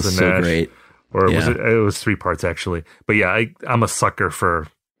Crosby, Stills, and Nash. So great. Or it was 3 parts, actually. But yeah, I'm a sucker for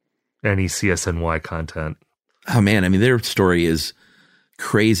any CSNY content. Oh, man. I mean, their story is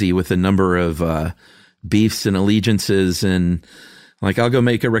crazy with a number of beefs and allegiances, and I'll go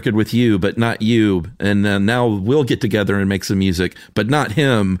make a record with you, but not you. And now we'll get together and make some music, but not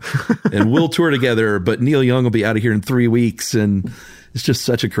him. And we'll tour together, but Neil Young will be out of here in 3 weeks. And it's just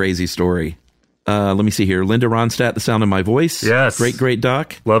such a crazy story. Let me see here. Linda Ronstadt, The Sound of My Voice. Yes. Great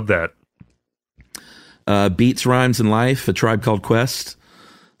doc. Love that. Beats, Rhymes, and Life, A Tribe Called Quest,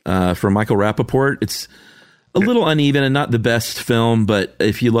 from Michael Rappaport. It's a little uneven and not the best film, but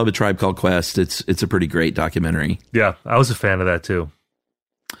if you love A Tribe Called Quest, it's a pretty great documentary. Yeah, I was a fan of that too.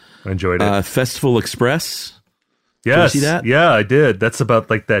 I enjoyed it. Festival Express. Yes. Did you see that? Yeah, I did. That's about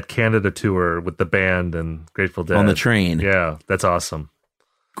that Canada tour with the band and Grateful Dead. On the train. Yeah, that's awesome.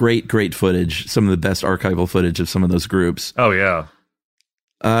 Great footage. Some of the best archival footage of some of those groups. Oh, yeah.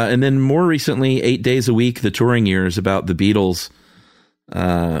 And then more recently, 8 Days a Week, The Touring Years, about the Beatles,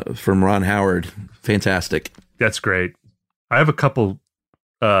 from Ron Howard. Fantastic. That's great. I have a couple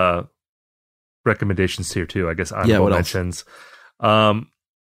recommendations here, too. I guess honorable mentions.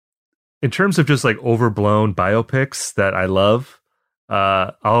 In terms of just overblown biopics that I love,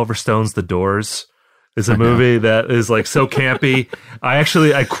 Oliver Stone's The Doors is a movie that is so campy.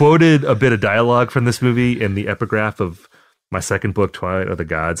 I quoted a bit of dialogue from this movie in the epigraph of my second book, Twilight of the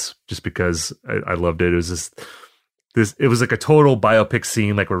Gods, just because I loved it. It was it was like a total biopic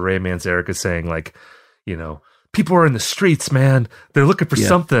scene, where Ray Manzarek is saying, people are in the streets, man. They're looking for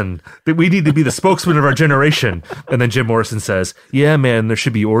something. That we need to be the spokesman of our generation. And then Jim Morrison says, yeah, man, there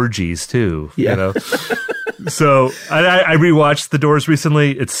should be orgies too. Yeah. You know? So I rewatched The Doors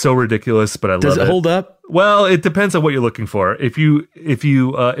recently. It's so ridiculous, but I love it. Does it hold up? Well, it depends on what you're looking for. If you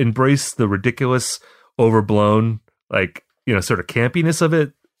embrace the ridiculous, overblown, sort of campiness of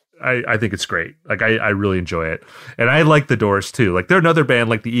it, I think it's great. I really enjoy it. And I like The Doors too. They're another band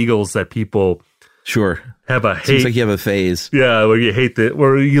like the Eagles that people have a hate. Seems like you have a phase. Yeah, where you hate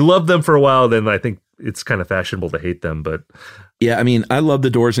where you love them for a while, then I think it's kind of fashionable to hate them. But yeah, I mean, I loved The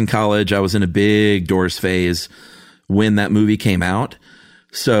Doors in college. I was in a big Doors phase when that movie came out.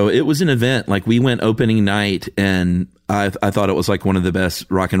 So it was an event. We went opening night, and I thought it was one of the best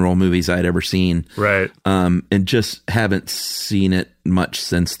rock and roll movies I'd ever seen. Right. And just haven't seen it much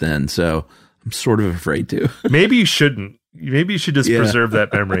since then. So I'm sort of afraid to. Maybe you shouldn't. Maybe you should just preserve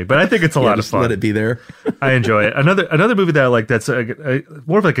that memory. But I think it's a lot of fun. Let it be there. I enjoy it. Another movie that I like that's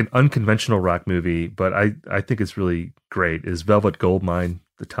more of an unconventional rock movie, but I think it's really great, is Velvet Goldmine,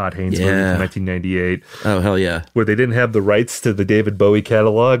 the Todd Haynes movie from 1998. Oh, hell yeah. Where they didn't have the rights to the David Bowie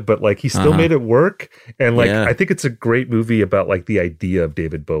catalog, but he still made it work. And I think it's a great movie about the idea of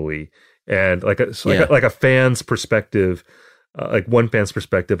David Bowie and a fan's perspective, one fan's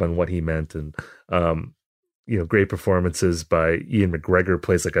perspective on what he meant. And, great performances by Ian McGregor,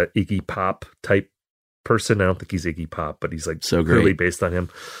 plays a Iggy Pop type person. I don't think he's Iggy Pop, but he's so great. Really based on him.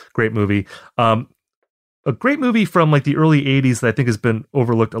 Great movie. A great movie from the early 80s that I think has been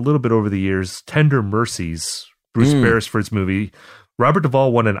overlooked a little bit over the years, Tender Mercies, Bruce Beresford's movie. Robert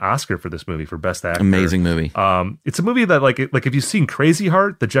Duvall won an Oscar for this movie for Best Actor. Amazing movie. It's a movie that if you've seen Crazy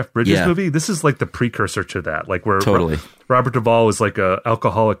Heart, the Jeff Bridges movie, this is the precursor to that. Where totally. Robert Duvall is a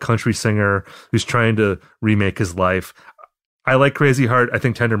alcoholic country singer who's trying to remake his life. I like Crazy Heart. I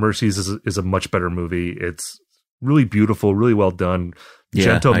think Tender Mercies is a much better movie. It's really beautiful, really well done,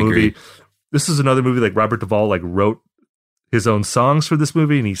 gentle movie. Agree. This is another movie Robert Duvall wrote his own songs for this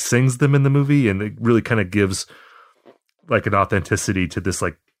movie, and he sings them in the movie, and it really kind of gives like an authenticity to this.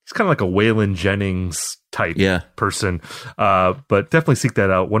 Like, he's kind of like a Waylon Jennings type person. But definitely seek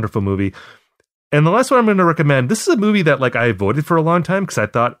that out. Wonderful movie. And the last one I'm going to recommend, this is a movie that like I avoided for a long time because I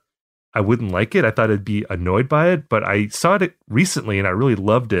thought I wouldn't like it. I thought I'd be annoyed by it, but I saw it recently and I really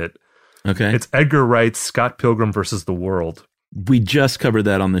loved it. Okay. It's Edgar Wright's Scott Pilgrim versus the World. We just covered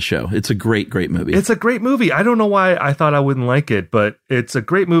that on the show. It's a great, great movie. It's a great movie. I don't know why I thought I wouldn't like it, but it's a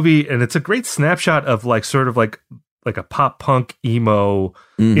great movie, and it's a great snapshot of like sort of like a pop punk emo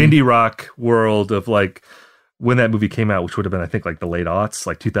indie rock world of like when that movie came out, which would have been, I think, like the late aughts,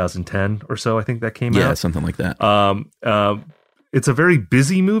 like 2010 or so. I think that came out. Yeah, something like that. It's a very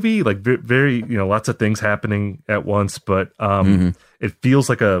busy movie, like very, lots of things happening at once, but it feels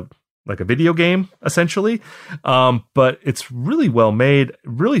like a video game essentially. But it's really well made,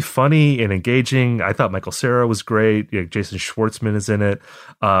 really funny and engaging. I thought Michael Cera was great. Jason Schwartzman is in it.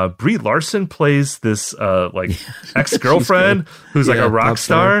 Brie Larson plays this ex-girlfriend who's like a rock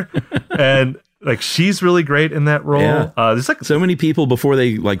star. And like, she's really great in that role. Yeah. There's like so many people before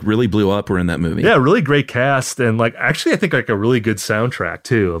they like really blew up were in that movie. Yeah, really great cast. And like, actually, I think like a really good soundtrack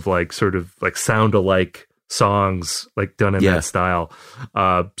too, of like sort of like sound alike songs like done in that style.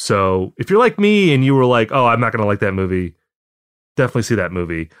 So if you're like me and you were like, oh, I'm not going to like that movie, definitely see that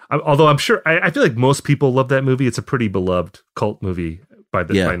movie. Although I'm sure, I feel like most people love that movie. It's a pretty beloved cult movie by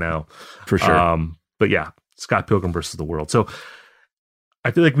now. For sure. But yeah, Scott Pilgrim versus the World. So I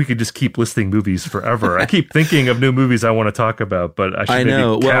feel like we could just keep listing movies forever. I keep thinking of new movies I want to talk about, but I should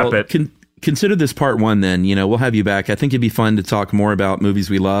maybe cap it. Consider this part one then. We'll have you back. I think it'd be fun to talk more about movies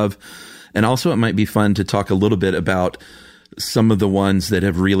we love. And also it might be fun to talk a little bit about some of the ones that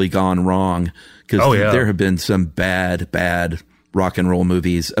have really gone wrong. Because there have been some bad rock and roll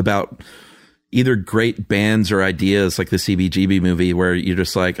movies about either great bands or ideas, like the CBGB movie, where you're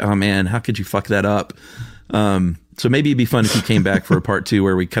just like, oh man, how could you fuck that up? So maybe it'd be fun if you came back for a part two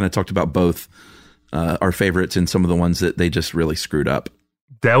where we kind of talked about both our favorites and some of the ones that they just really screwed up.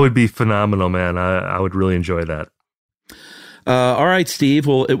 That would be phenomenal, man. I would really enjoy that. All right, Steve.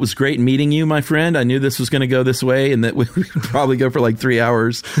 Well, it was great meeting you, my friend. I knew this was going to go this way and that we would probably go for like 3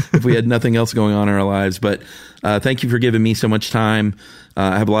 hours if we had nothing else going on in our lives. But thank you for giving me so much time.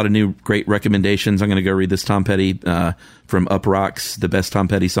 I have a lot of new great recommendations. I'm going to go read this Tom Petty from Up Rocks, the best Tom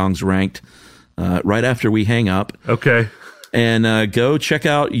Petty songs ranked, right after we hang up. Okay. And go check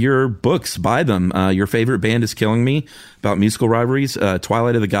out your books. Buy them. Your Favorite Band is Killing Me, about musical rivalries.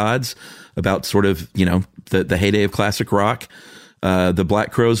 Twilight of the Gods, about sort of, the heyday of classic rock. The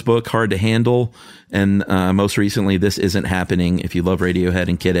Black Crowes book, Hard to Handle. And most recently, This Isn't Happening. If you love Radiohead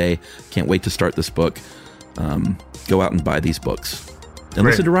and Kid A, can't wait to start this book. Go out and buy these books. And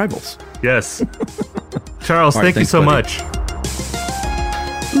listen to Rivals. Yes. Charles, thank you so much.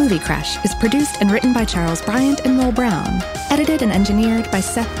 Movie Crush is produced and written by Charles Bryant and Noel Brown, edited and engineered by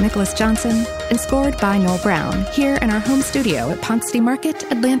Seth Nicholas Johnson, and scored by Noel Brown here in our home studio at Ponce City Market,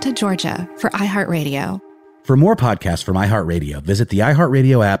 Atlanta, Georgia, for iHeartRadio. For more podcasts from iHeartRadio, visit the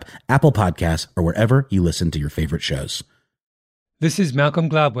iHeartRadio app, Apple Podcasts, or wherever you listen to your favorite shows. This is Malcolm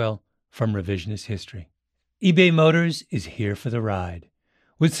Gladwell from Revisionist History. eBay Motors is here for the ride.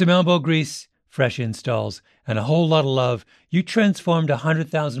 With some elbow grease, fresh installs, and a whole lot of love, you transformed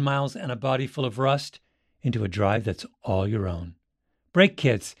 100,000 miles and a body full of rust into a drive that's all your own. Brake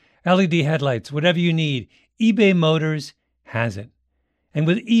kits, LED headlights, whatever you need, eBay Motors has it. And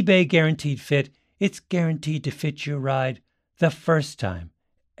with eBay Guaranteed Fit, it's guaranteed to fit your ride the first time,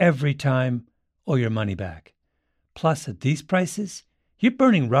 every time, or your money back. Plus, at these prices, you're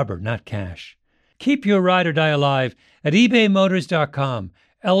burning rubber, not cash. Keep your ride or die alive at ebaymotors.com.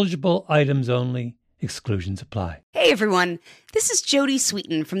 Eligible items only. Exclusions apply. Hey, everyone. This is Jodie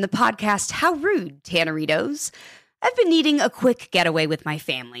Sweetin from the podcast How Rude, Tanneritos. I've been needing a quick getaway with my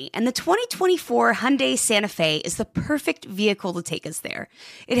family, and the 2024 Hyundai Santa Fe is the perfect vehicle to take us there.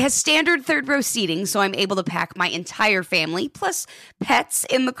 It has standard third-row seating, so I'm able to pack my entire family, plus pets,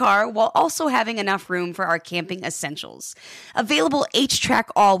 in the car, while also having enough room for our camping essentials. Available H-Track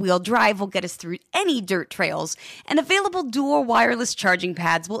all-wheel drive will get us through any dirt trails, and available dual wireless charging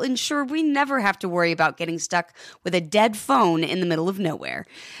pads will ensure we never have to worry about getting stuck with a dead phone in the middle of nowhere.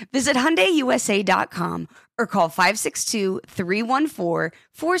 Visit HyundaiUSA.com or call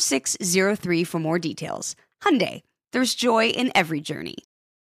 562-314-4603 for more details. Hyundai, there's joy in every journey.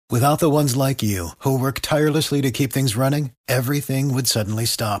 Without the ones like you, who work tirelessly to keep things running, everything would suddenly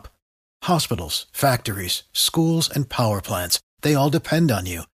stop. Hospitals, factories, schools, and power plants, they all depend on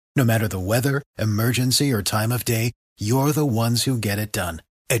you. No matter the weather, emergency, or time of day, you're the ones who get it done.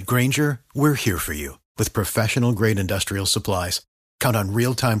 At Grainger, we're here for you with with professional-grade industrial supplies, count on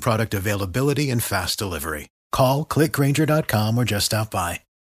real-time product availability and fast delivery. Call, click Grainger.com, or just stop by.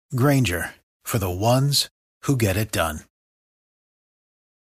 Grainger, for the ones who get it done.